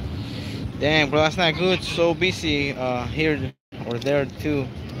 Dang, bro, that's not good. So busy here or there too.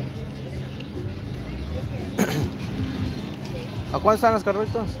 ¿A cuánto están los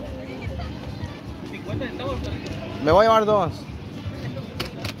carritos? 50 centavos. Me voy a llevar dos.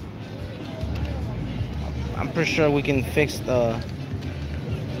 I'm pretty sure we can fix the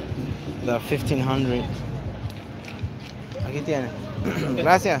 1500. Aquí tiene.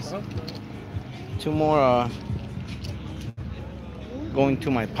 Gracias. Two more going to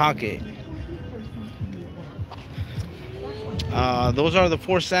my pocket. Those are the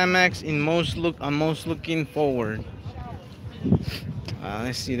 4 Samax I'm most looking forward.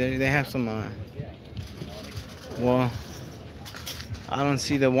 Let's see, they have some well, I don't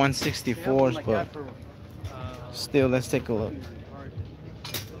see the 164s, but still, let's take a look.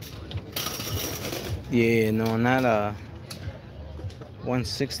 Yeah, no, not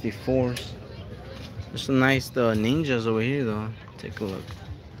 164s. There's some nice Ninjas over here though. Take a look.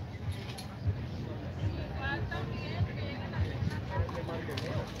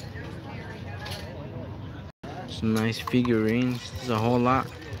 Some nice figurines. There's a whole lot.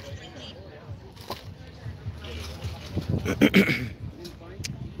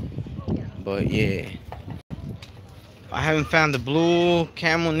 But yeah, I haven't found the blue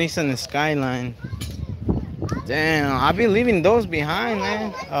camel Nissan Skyline. Damn, I've been leaving those behind,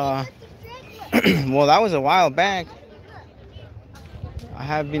 man. Well, that was a while back.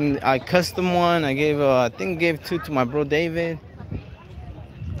 I custom one. I gave I think gave 2 to my bro David.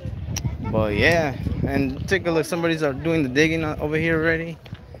 But yeah, and take a look. Somebody's doing the digging over here already.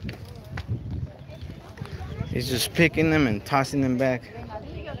 He's just picking them and tossing them back.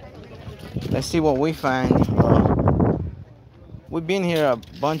 Let's see what we find. We've been here a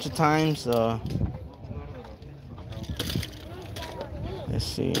bunch of times. Let's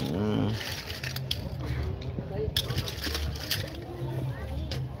see.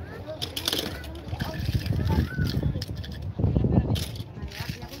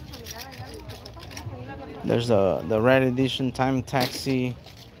 There's the red edition Time Taxi,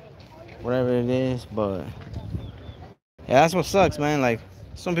 whatever it is, but yeah, that's what sucks, man. Like,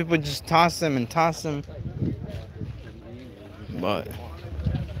 some people just toss them and toss them, but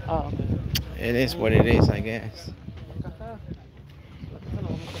it is what it is, I guess.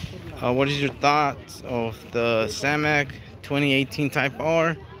 What is your thoughts of the Samac 2018 Type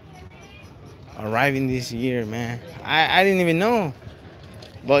R arriving this year, man? I didn't even know.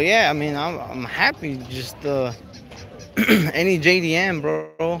 But yeah, I mean, I'm happy. Just any JDM,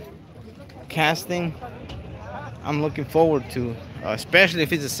 bro, casting, I'm looking forward to, especially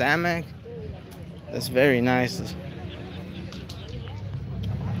if it's a Samac. That's very nice.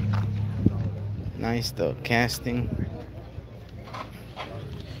 Nice, the casting.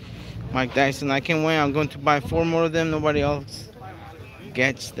 Mike Tyson. I can't wait. I'm going to buy 4 more of them. Nobody else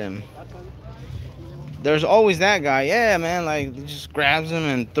gets them. There's always that guy. Yeah, man. Like, he just grabs him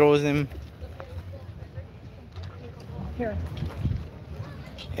and throws him. Here.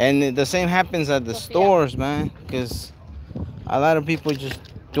 And the same happens at the stores, man. Because a lot of people just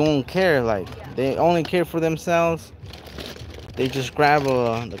don't care. Like, they only care for themselves. They just grab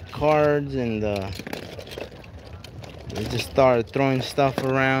the cards and they just start throwing stuff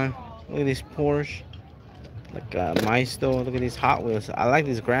around. Look at this Porsche. Like Maisto. Look at these Hot Wheels. I like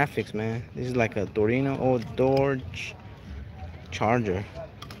these graphics, man. This is like a Torino. Oh, Dodge Charger.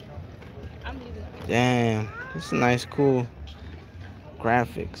 Damn. This is nice, cool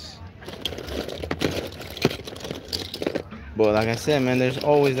graphics. But like I said, man, there's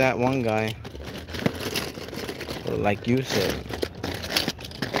always that one guy. Or like you said.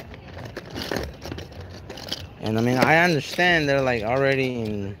 And I mean, I understand they're like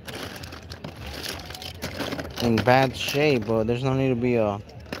already in bad shape, but there's no need to be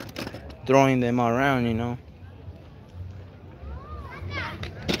throwing them around, you know.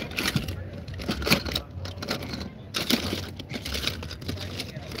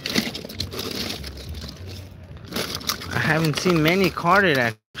 I haven't seen many carded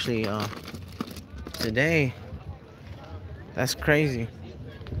actually today. That's crazy.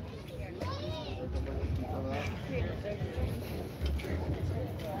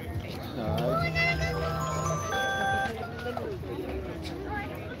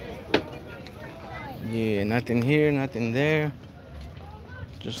 Yeah, nothing here, nothing there.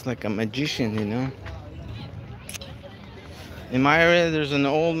 Just like a magician, you know. In my area, there's an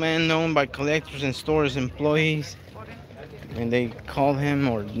old man known by collectors and stores employees, and they call him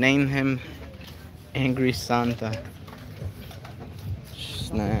or name him Angry Santa.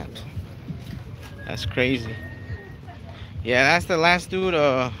 Snap. That's crazy. Yeah, that's the last dude.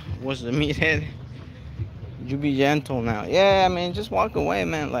 Was the meathead. You be gentle now. Yeah, I mean, just walk away,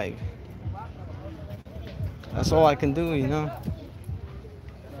 man. Like, that's all I can do, you know.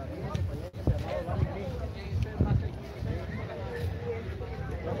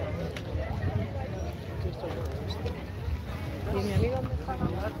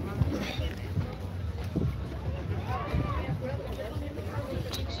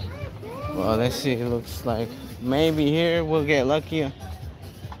 Well, let's see. It looks like maybe here we'll get lucky.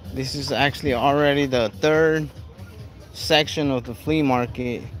 This is actually already the third section of the flea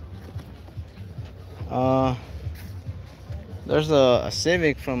market. There's a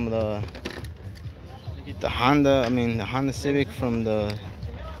Civic from the Honda. I mean, the Honda Civic from the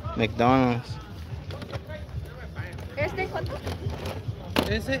McDonald's. ¿Este cuánto?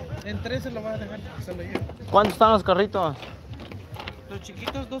 Ese en 13 lo va a dejar que se lo lleve. ¿Cuántos están los carritos? Los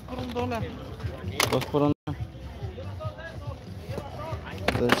chiquitos 2 por $1. 2 por 1.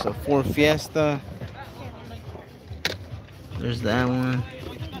 There's a Ford Fiesta. There's that one.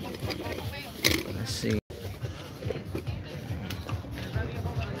 Let's see.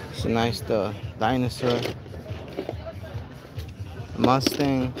 It's a nice dinosaur.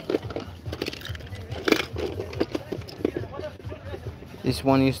 Mustang. This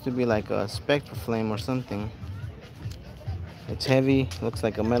one used to be like a Spectre Flame or something. It's heavy, looks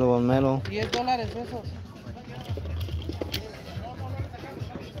like a metal on metal. $10 esos.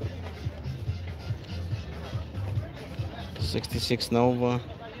 '66 Nova.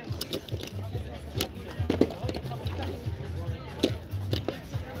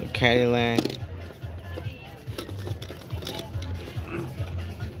 A Cadillac.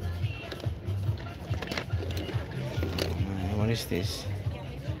 What is this?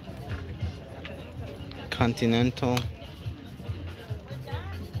 Continental.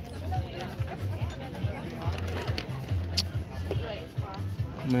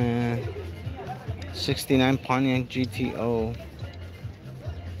 Man, 69 Pontiac GTO.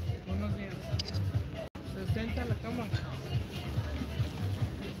 Buenos días. 60 la cama.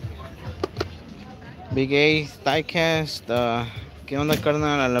 Big A Diecast. ¿Qué onda,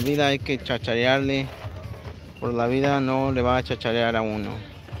 carnal? A la vida hay que chacharearle. Por la vida no le va a chacharear a uno.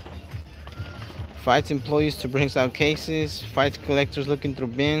 Fights employees to bring out cases. Fights collectors looking through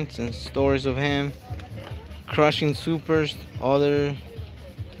bins and stories of him. Crushing supers. Other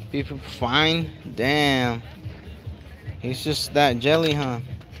people fine. Damn. He's just that jelly, huh?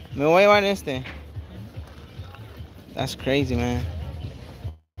 Me voy a llevar este. That's crazy, man.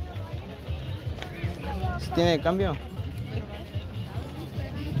 ¿Tiene cambio?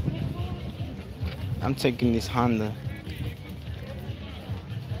 I'm taking this Honda.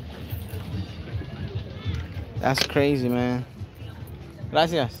 That's crazy, man.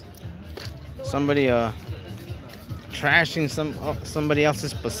 Gracias. Somebody trashing somebody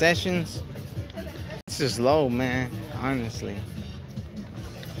else's possessions. This is low, man, honestly.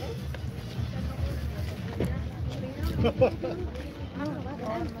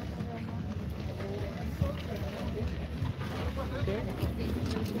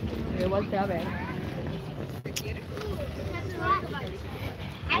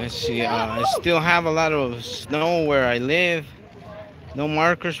 Let's see, I still have a lot of snow where I live. No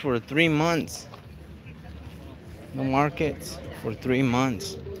markers for 3 months. No markets for 3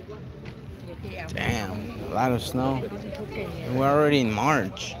 months. Damn, a lot of snow. And we're already in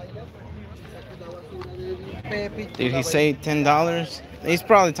March. Did he say $10? He's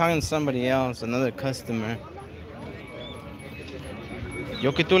probably talking to somebody else, another customer.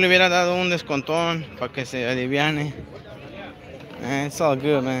 Yo que tú le hubieras dado un descontón para que se aliviane. It's all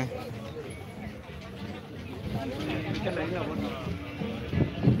good, man.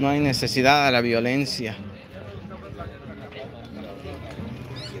 No hay necesidad de la violencia.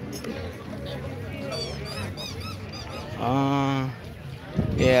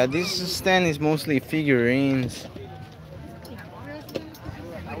 Yeah, this stand is mostly figurines.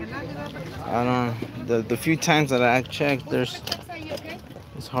 I don't know. The few times that I checked, there's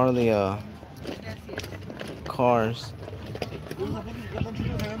hardly cars.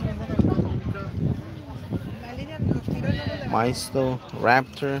 Maisto,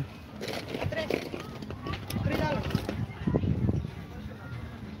 Raptor.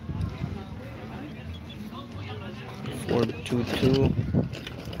 Ford 22.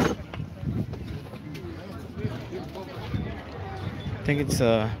 I think it's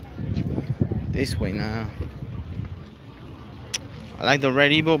this way now. I like the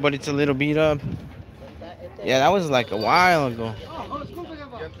Red Evo, but it's a little beat up. Yeah, that was like a while ago.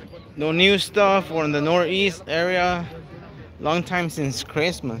 No new stuff or in the northeast area. Long time since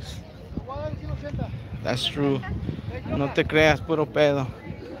Christmas. That's true. No te creas, puro pedo.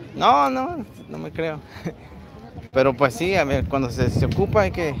 No me creo. Pero pues sí, a ver, cuando se ocupa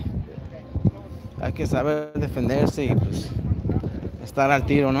hay que saber defenderse y pues estar al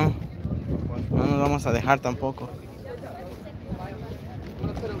tiro, ¿no? No nos vamos a dejar tampoco.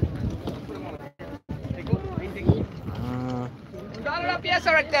 $1 a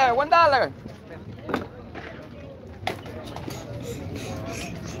pieza right there, $1.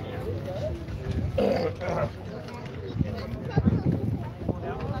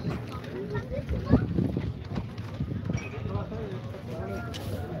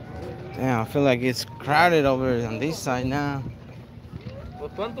 Damn, I feel like it's crowded over on this side now.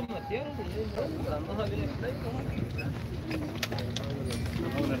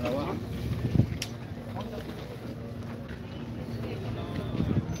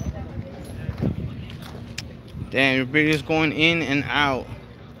 Damn, your video's going in and out.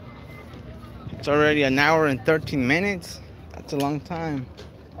 It's already 1 hour and 13 minutes. That's a long time.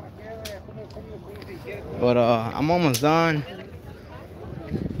 But I'm almost done.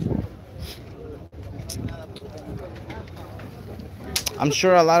 I'm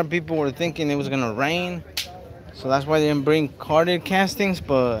sure a lot of people were thinking it was gonna rain, so that's why they didn't bring carded castings.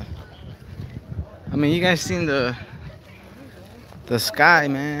 But I mean, you guys seen the sky,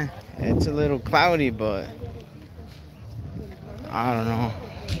 man. It's a little cloudy, but I don't know.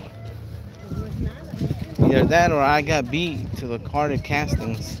 Either that or I got beat to the carded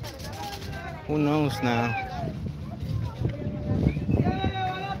castings. Who knows now?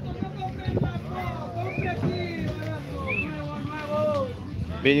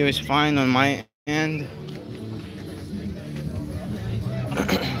 Video is fine on my end.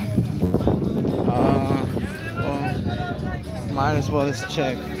 Well, might as well just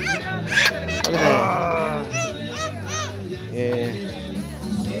check. Look at that. Yeah.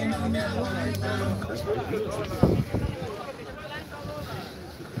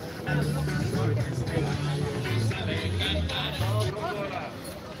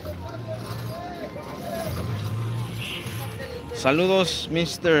 Saludos,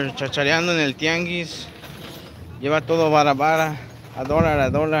 Mr. Chachareando en el Tianguis. Lleva todo vara vara, a dólar,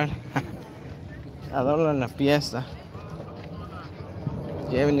 a dólar. A dólar la fiesta.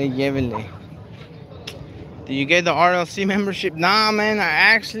 Llévele, llévele. Did you get the RLC membership? Nah, man,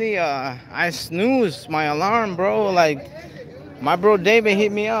 I snoozed my alarm, bro. Like, my bro David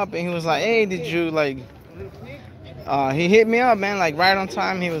hit me up and he was like, hey, did you, like, he hit me up, man, like, right on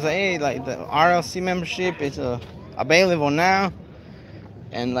time. He was like, hey, like, the RLC membership is available now.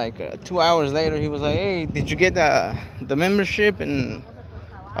 And like 2 hours later he was like, hey, did you get the membership? And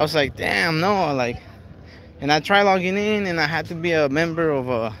I was like, damn, no. Like, and I tried logging in and I had to be a member of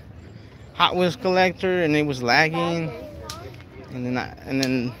a Hot Wheels collector and it was lagging. And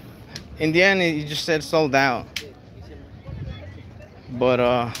then in the end it just said sold out. But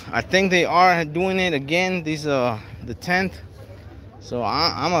I think they are doing it again. This the 10th. So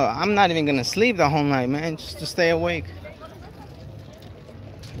I'm not even gonna sleep the whole night, man, just to stay awake.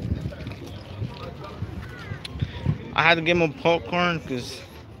 I had to get more popcorn because,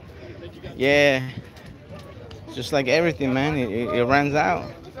 yeah, just like everything, man, it runs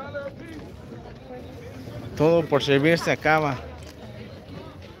out. Todo por servir se acaba.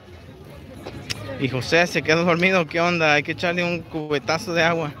 Y José se quedó dormido. ¿Qué onda? Hay que echarle un cubetazo de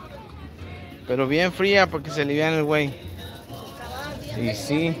agua. Pero bien fría porque se aliviana el güey. Y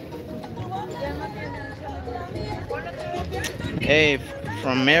sí. Hey,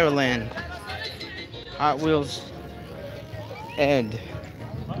 from Maryland. Hot Wheels Ed.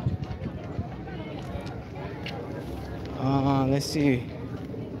 Let's see.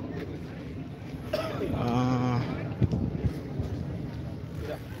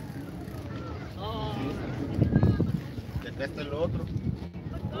 Este es lo otro.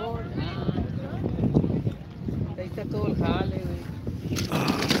 Ahí está todo el jale, güey.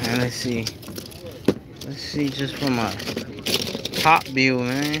 Man, let's see. Let's see just from a top view,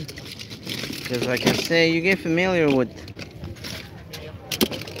 man. Because like I said, you get familiar with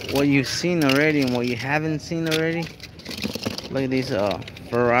what you've seen already and what you haven't seen already. Look at this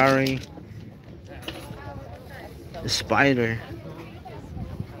Ferrari, the Spider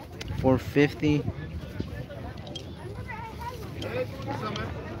 450.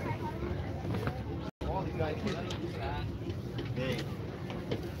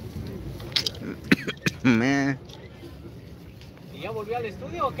 Man. ¿Y ya volvió al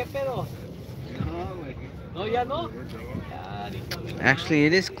estudio o qué pedo? No, güey. No, ya no. Actually,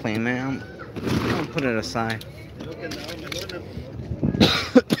 it is clean, man. I'm gonna put it aside.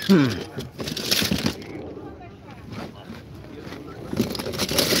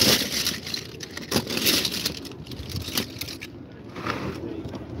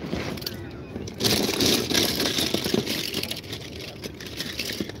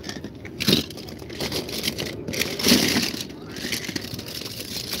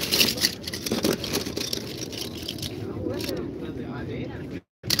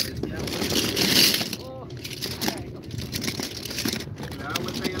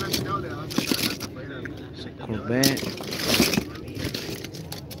 Corvette.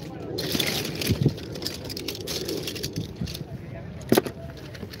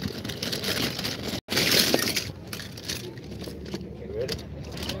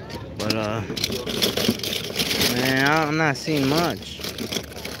 But man, I'm not seeing much.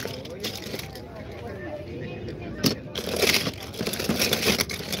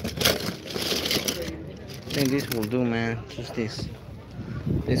 I think this will do, man. Just this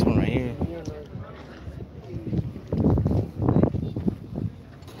one right here.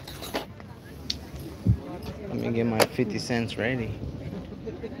 Let me get my 50 cents ready.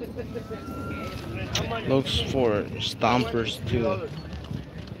 Looks for stompers too.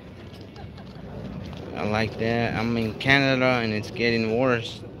 I like that. I'm in Canada and it's getting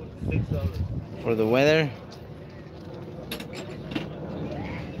worse for the weather.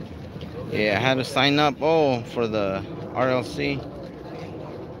 Yeah, I had to sign up for the RLC.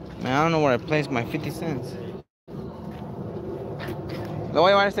 Man, I don't know where I placed my 50 cents. Le voy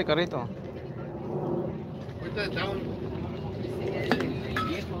a llevar este carrito.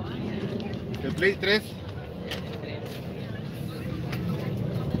 El Play 3.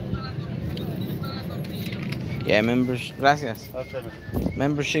 Yeah, members. Gracias.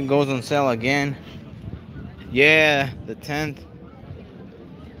 Membership goes on sale again. Yeah, the 10th.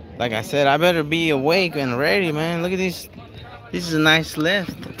 Like I said, I better be awake and ready, man. Look at this. This is a nice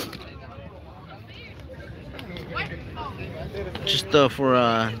lift. Just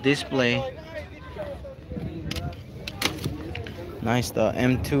for display. Nice, the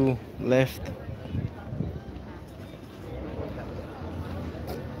M2 lift.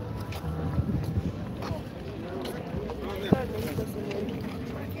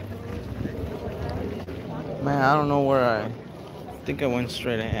 Man, I don't know where I think I went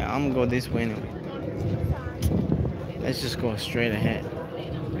straight ahead. I'm gonna go this way anyway. Let's just go straight ahead.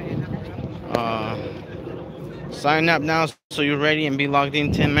 Sign up now so you're ready and be logged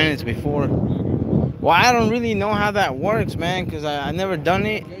in 10 minutes before. Well, I don't really know how that works, man, because I never done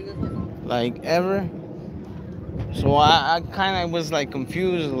it, like, ever. So I kind of was, like,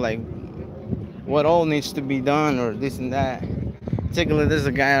 confused, like, what all needs to be done or this and that. Take a look, there's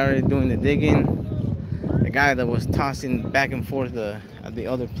a guy already doing the digging. The guy that was tossing back and forth at the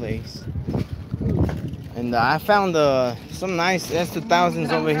other place. And I found some nice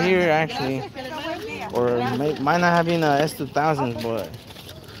S2000s over here, actually. Or might not have been a S2000s, but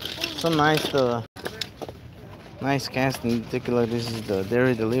some nice Nice casting. Take a look. This is the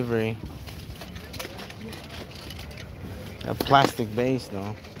dairy delivery. A plastic base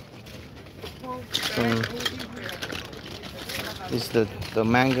though. This is the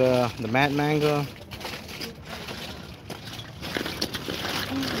manga, the matte manga.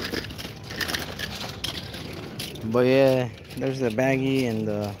 But yeah, there's the baggie and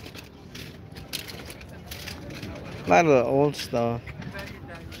a lot of the old stuff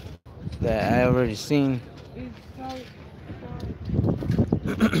that I already seen.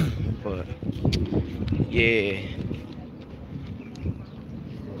 But yeah,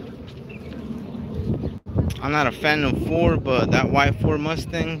 I'm not a fan of Ford, but that white Ford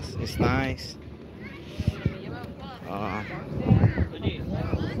Mustangs is nice. I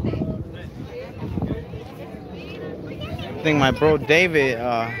think my bro David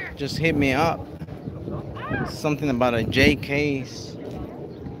just hit me up. Something about a J case,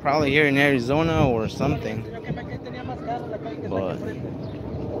 probably here in Arizona or something. But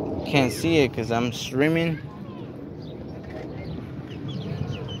can't see it because I'm streaming.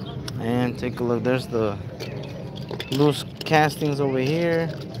 And take a look. There's the loose castings over here.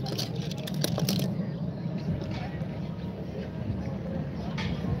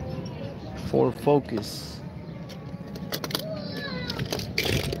 Ford Focus.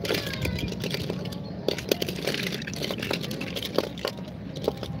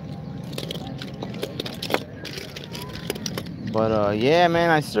 But yeah, man,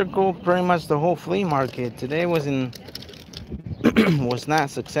 I circled pretty much the whole flea market. Today was not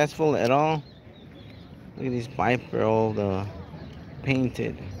successful at all. Look at these Viper, all the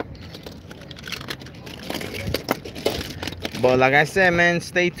painted. But like I said, man,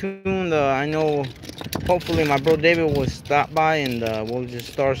 stay tuned. I know hopefully my bro David will stop by and we'll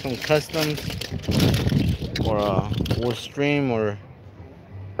just start some customs, or we'll stream, or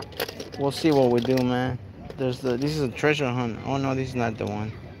we'll see what we do, man. This is a treasure hunt. Oh no, this is not the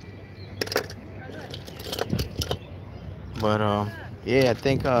one. But yeah, I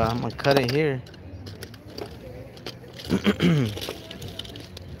think I'm gonna cut it here.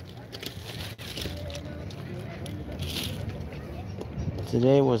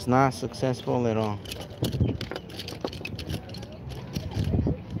 Today was not successful at all.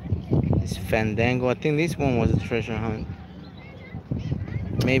 It's Fandango. I think this one was a treasure hunt.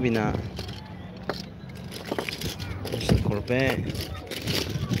 Maybe not. There's the Corvette.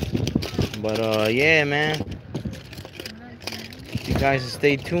 But yeah, man. You guys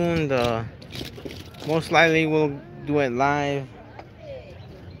stay tuned. Most likely we'll do it live.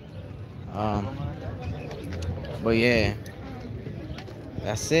 But yeah,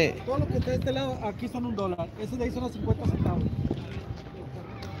 that's it. Todo lo que está de este lado, aquí son $1. Ese de ahí son los 50 centavos.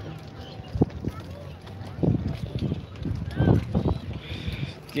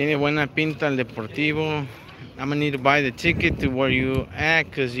 Tiene buena pinta el Deportivo. I'm gonna need to buy the ticket to where you at,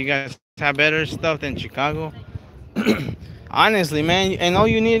 because you guys have better stuff than Chicago. Honestly, man, and all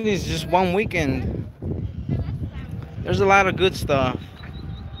you need is just one weekend. There's a lot of good stuff.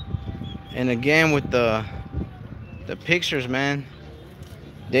 And again, with the pictures, man,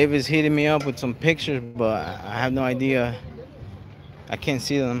 David's hitting me up with some pictures, but I have no idea. I can't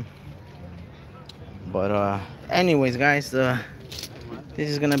see them. But anyways, guys, this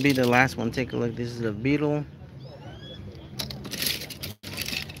is gonna be the last one. Take a look. This is a Beetle.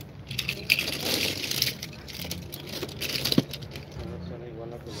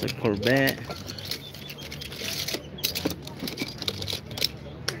 It's a Corvette.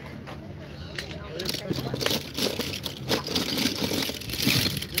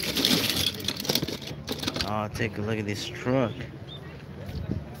 Oh, take a look at this truck.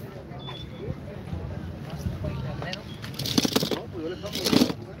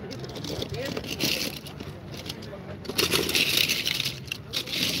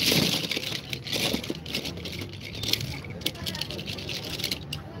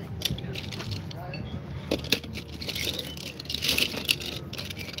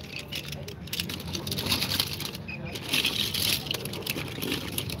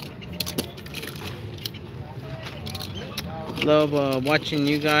 Love watching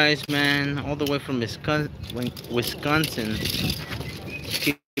you guys, man, all the way from Wisconsin.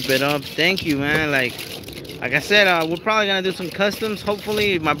 Keep it up. Thank you, man. Like I said, we're probably gonna do some customs.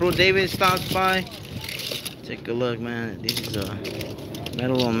 Hopefully my bro David stops by. Take a look, man. This is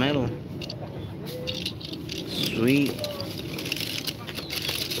metal on metal. Sweet.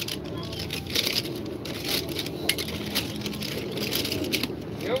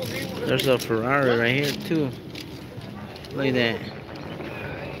 There's a Ferrari right here too. Look at that.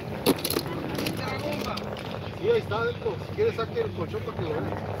 Sí, ahí está adentro. Si quieres, saque el colchón para que lo veas.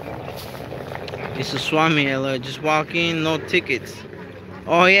 It's a Swami, Ella. Just walk in, no tickets.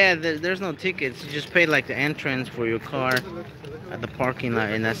 Oh yeah, there's no tickets. You just pay like the entrance for your car at the parking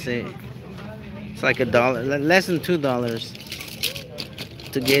lot, and that's it. It's like $1, less than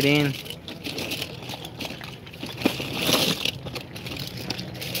 $2 to get in.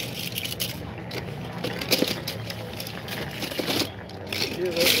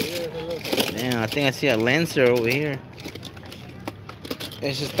 Damn, I think I see a Lancer over here.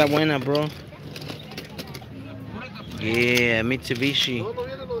 Esa está buena, bro. Yeah, Mitsubishi.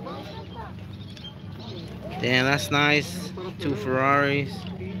 Damn, that's nice. 2 Ferraris.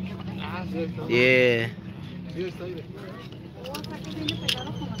 Yeah.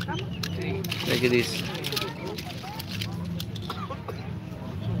 Look at this.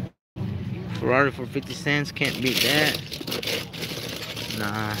 Ferrari for 50 cents. Can't beat that.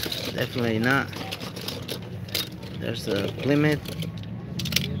 Nah, definitely not. There's the Plymouth.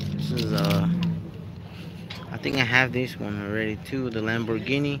 This is I think I have this one already too, the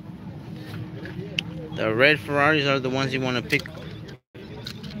Lamborghini. The red Ferraris are the ones you want to pick.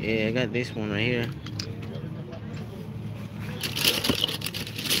 Yeah, I got this one right here.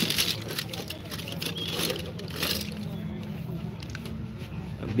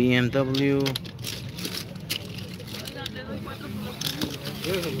 A BMW.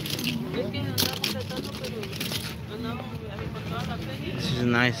 This is a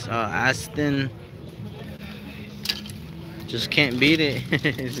nice Aston. Just can't beat it.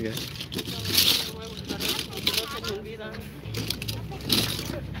 It's good.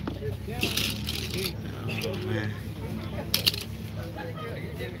 Oh man.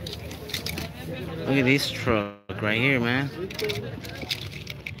 Look at this truck right here, man.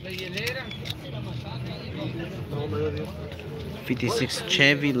 '56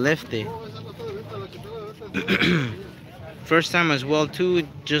 Chevy Lefty. First time as well too.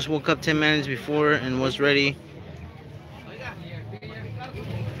 Just woke up 10 minutes before and was ready.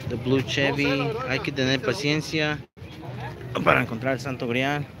 The blue Chevy. Hay que tener paciencia para encontrar el Santo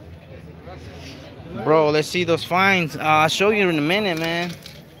Grial. Bro, let's see those finds. I'll show you in a minute, man.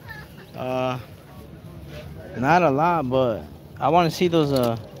 Not a lot, but I want to see those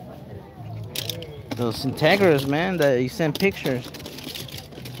Integras, man, that you sent pictures.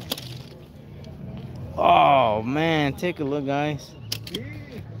 Oh man, take a look, guys.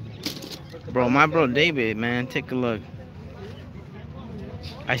 Bro, my bro David, man, take a look.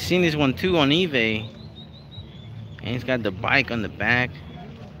 I seen this one too on eBay, and he's got the bike on the back.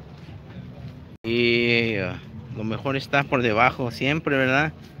 Yeah, lo mejor está por debajo siempre,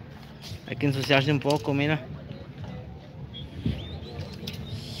 ¿verdad? Hay que ensuciarse un poco, mira.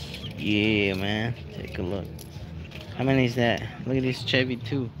 Yeah, man, take a look. How many is that? Look at this Chevy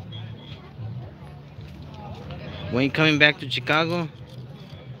too. When you coming back to Chicago,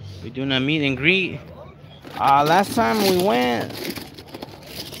 we're doing a meet and greet. Last time we went,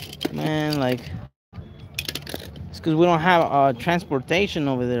 man, like, it's because we don't have transportation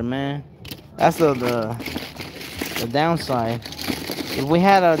over there, man. That's the downside. If we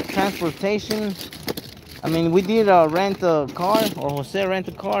had a transportation, I mean, we did rent a car, or Jose rent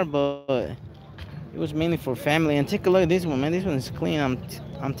a car, but it was mainly for family. And take a look at this one, man. This one is clean.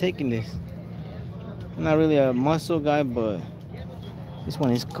 I'm taking this. I'm not really a muscle guy, but this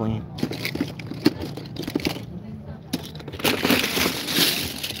one is clean.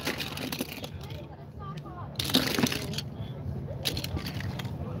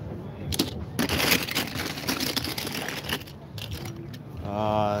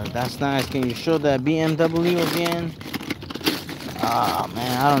 That's nice. Can you show that BMW again?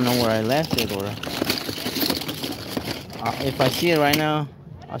 Man, I don't know where I left it, or if I see it right now,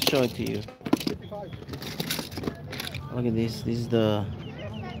 I'll show it to you. Look at this. This is the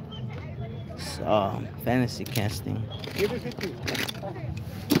fantasy casting.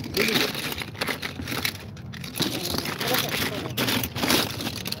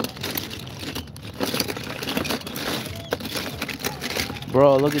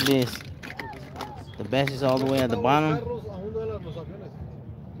 Bro, look at this. The best is all the way at the bottom.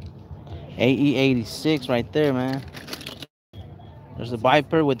 AE86 right there, man. There's the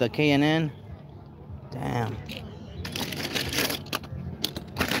Viper with the K&N. Damn.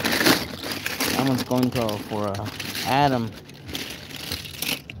 That one's going for Adam.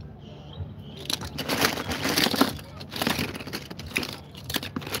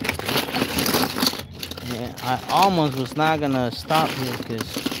 Yeah, I almost was not gonna stop here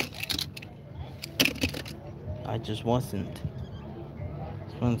because I just wasn't.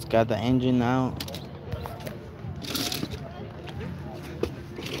 This one's got the engine out.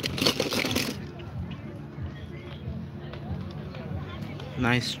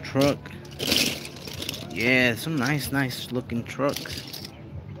 Nice truck. Yeah, some nice looking trucks.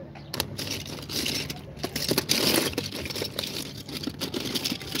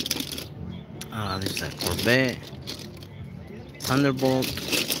 This is a Corvette. Thunderbolt.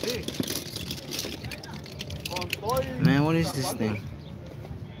 Man, what is this thing?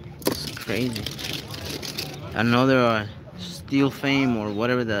 It's crazy. Another Steel Fame or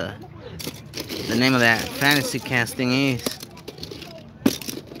whatever the name of that fantasy casting is.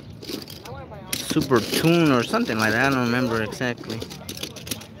 Super Tune or something like that. I don't remember exactly.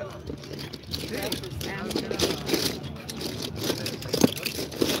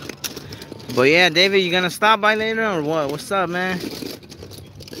 But yeah, David, you gonna stop by later or what? What's up, man?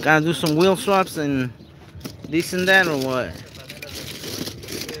 Gotta do some wheel swaps and this and that or what?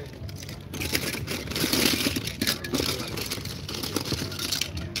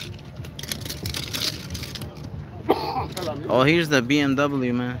 Oh, here's the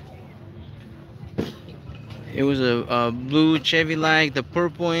BMW, man. It was a blue Chevy like, the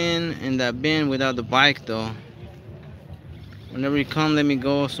purple in, and that bin without the bike though. Whenever you come, let me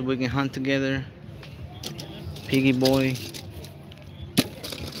go so we can hunt together. Piggy boy.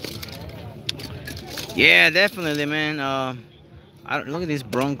 Yeah, definitely, man. Look at this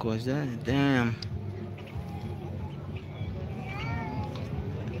Bronco. Is that damn?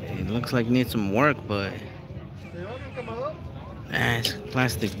 It looks like it needs some work, but it's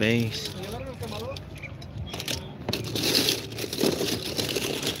plastic base.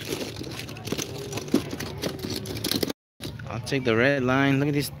 I'll take the red line. Look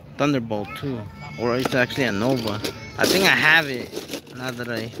at this Thunderbolt too, or it's actually a Nova. I think I have it now that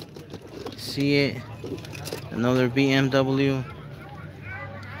I see it. Another BMW.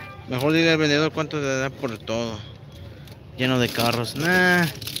 Mejor dile al vendedor cuánto te da por todo. Lleno de carros. Nah.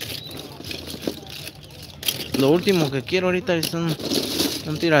 Lo último que quiero ahorita es un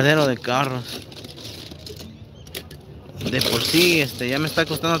tiradero de carros. De por sí, ya me está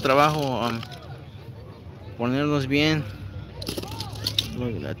costando trabajo ponerlos bien.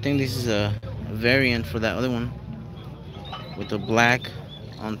 Look, I think this is a variant for that other one with the black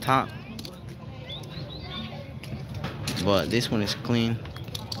on top. But this one is clean.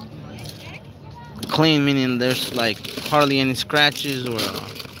 Clean meaning there's like hardly any scratches or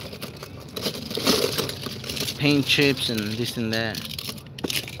paint chips and this and that.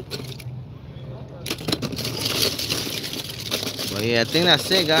 But yeah, I think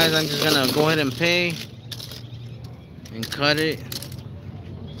that's it, guys. I'm just gonna go ahead and pay and cut it.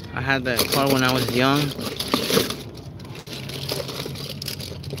 I had that car when I was young.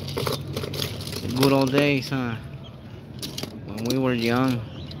 The good old days, huh? When we were young.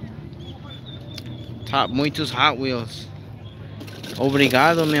 Top muitos Hot Wheels.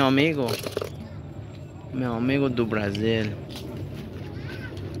 Obrigado, meu amigo. Meu amigo do Brasil.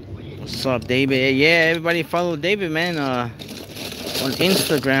 What's up, David? Yeah, everybody follow David, man, on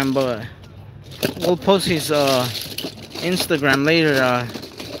Instagram, but we'll post his Instagram later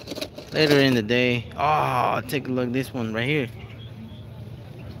in the day. Oh, take a look at this one right here.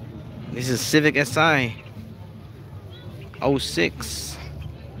 This is Civic Si 06.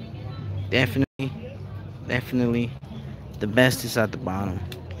 Definitely the best is at the bottom.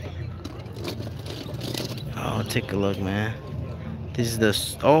 Oh, take a look, man. This is the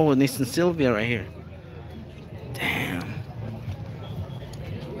Nissan Silvia right here. Damn.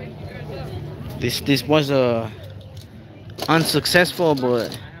 This was unsuccessful,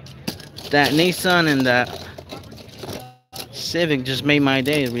 but that Nissan and that Civic just made my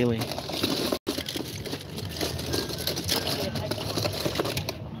day, really.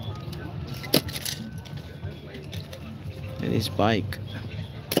 This bike.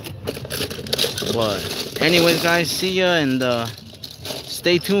 But anyways, guys, see ya, and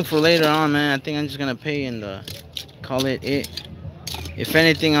stay tuned for later on, man. I think I'm just gonna pay and call it. If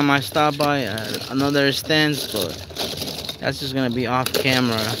anything, I might stop by another stance, but that's just gonna be off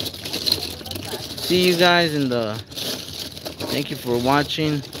camera. See you guys, and thank you for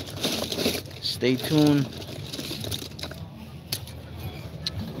watching. Stay tuned.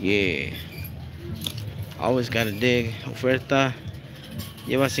 Yeah. Always gotta dig. Oferta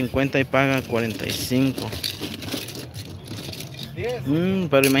lleva 50 y paga 45.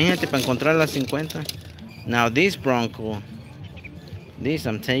 Pero imagínate para encontrar las 50. Now this Bronco, this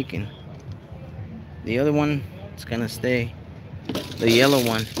I'm taking. The other one is gonna stay. The yellow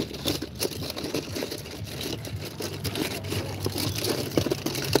one.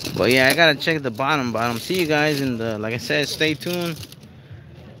 But yeah, I gotta check the bottom. See you guys in the, like I said, stay tuned.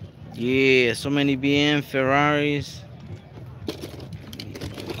 Yeah, so many BM, Ferraris.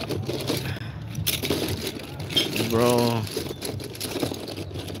 Bro.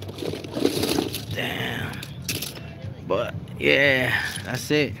 Damn. But yeah, that's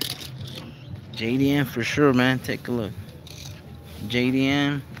it. JDM for sure, man. Take a look.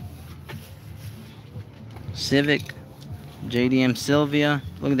 JDM Civic, JDM Sylvia.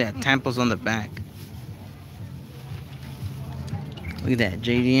 Look at that, Tampos on the back. Look at that,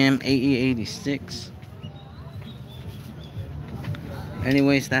 JDM AE86.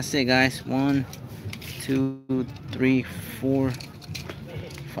 Anyways, that's it, guys. 1, 2, 3, 4,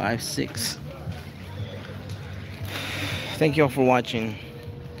 5, 6. Thank you all for watching.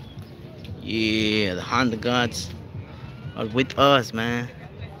 Yeah, the Honda gods are with us, man.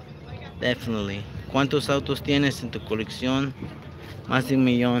 Definitely. ¿Cuántos autos tienes en tu colección? Más de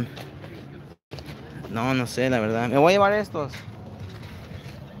 1,000,000. No, no sé, la verdad. Me voy a llevar estos.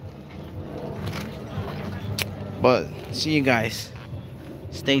 But see you guys.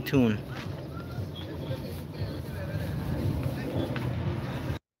 Stay tuned.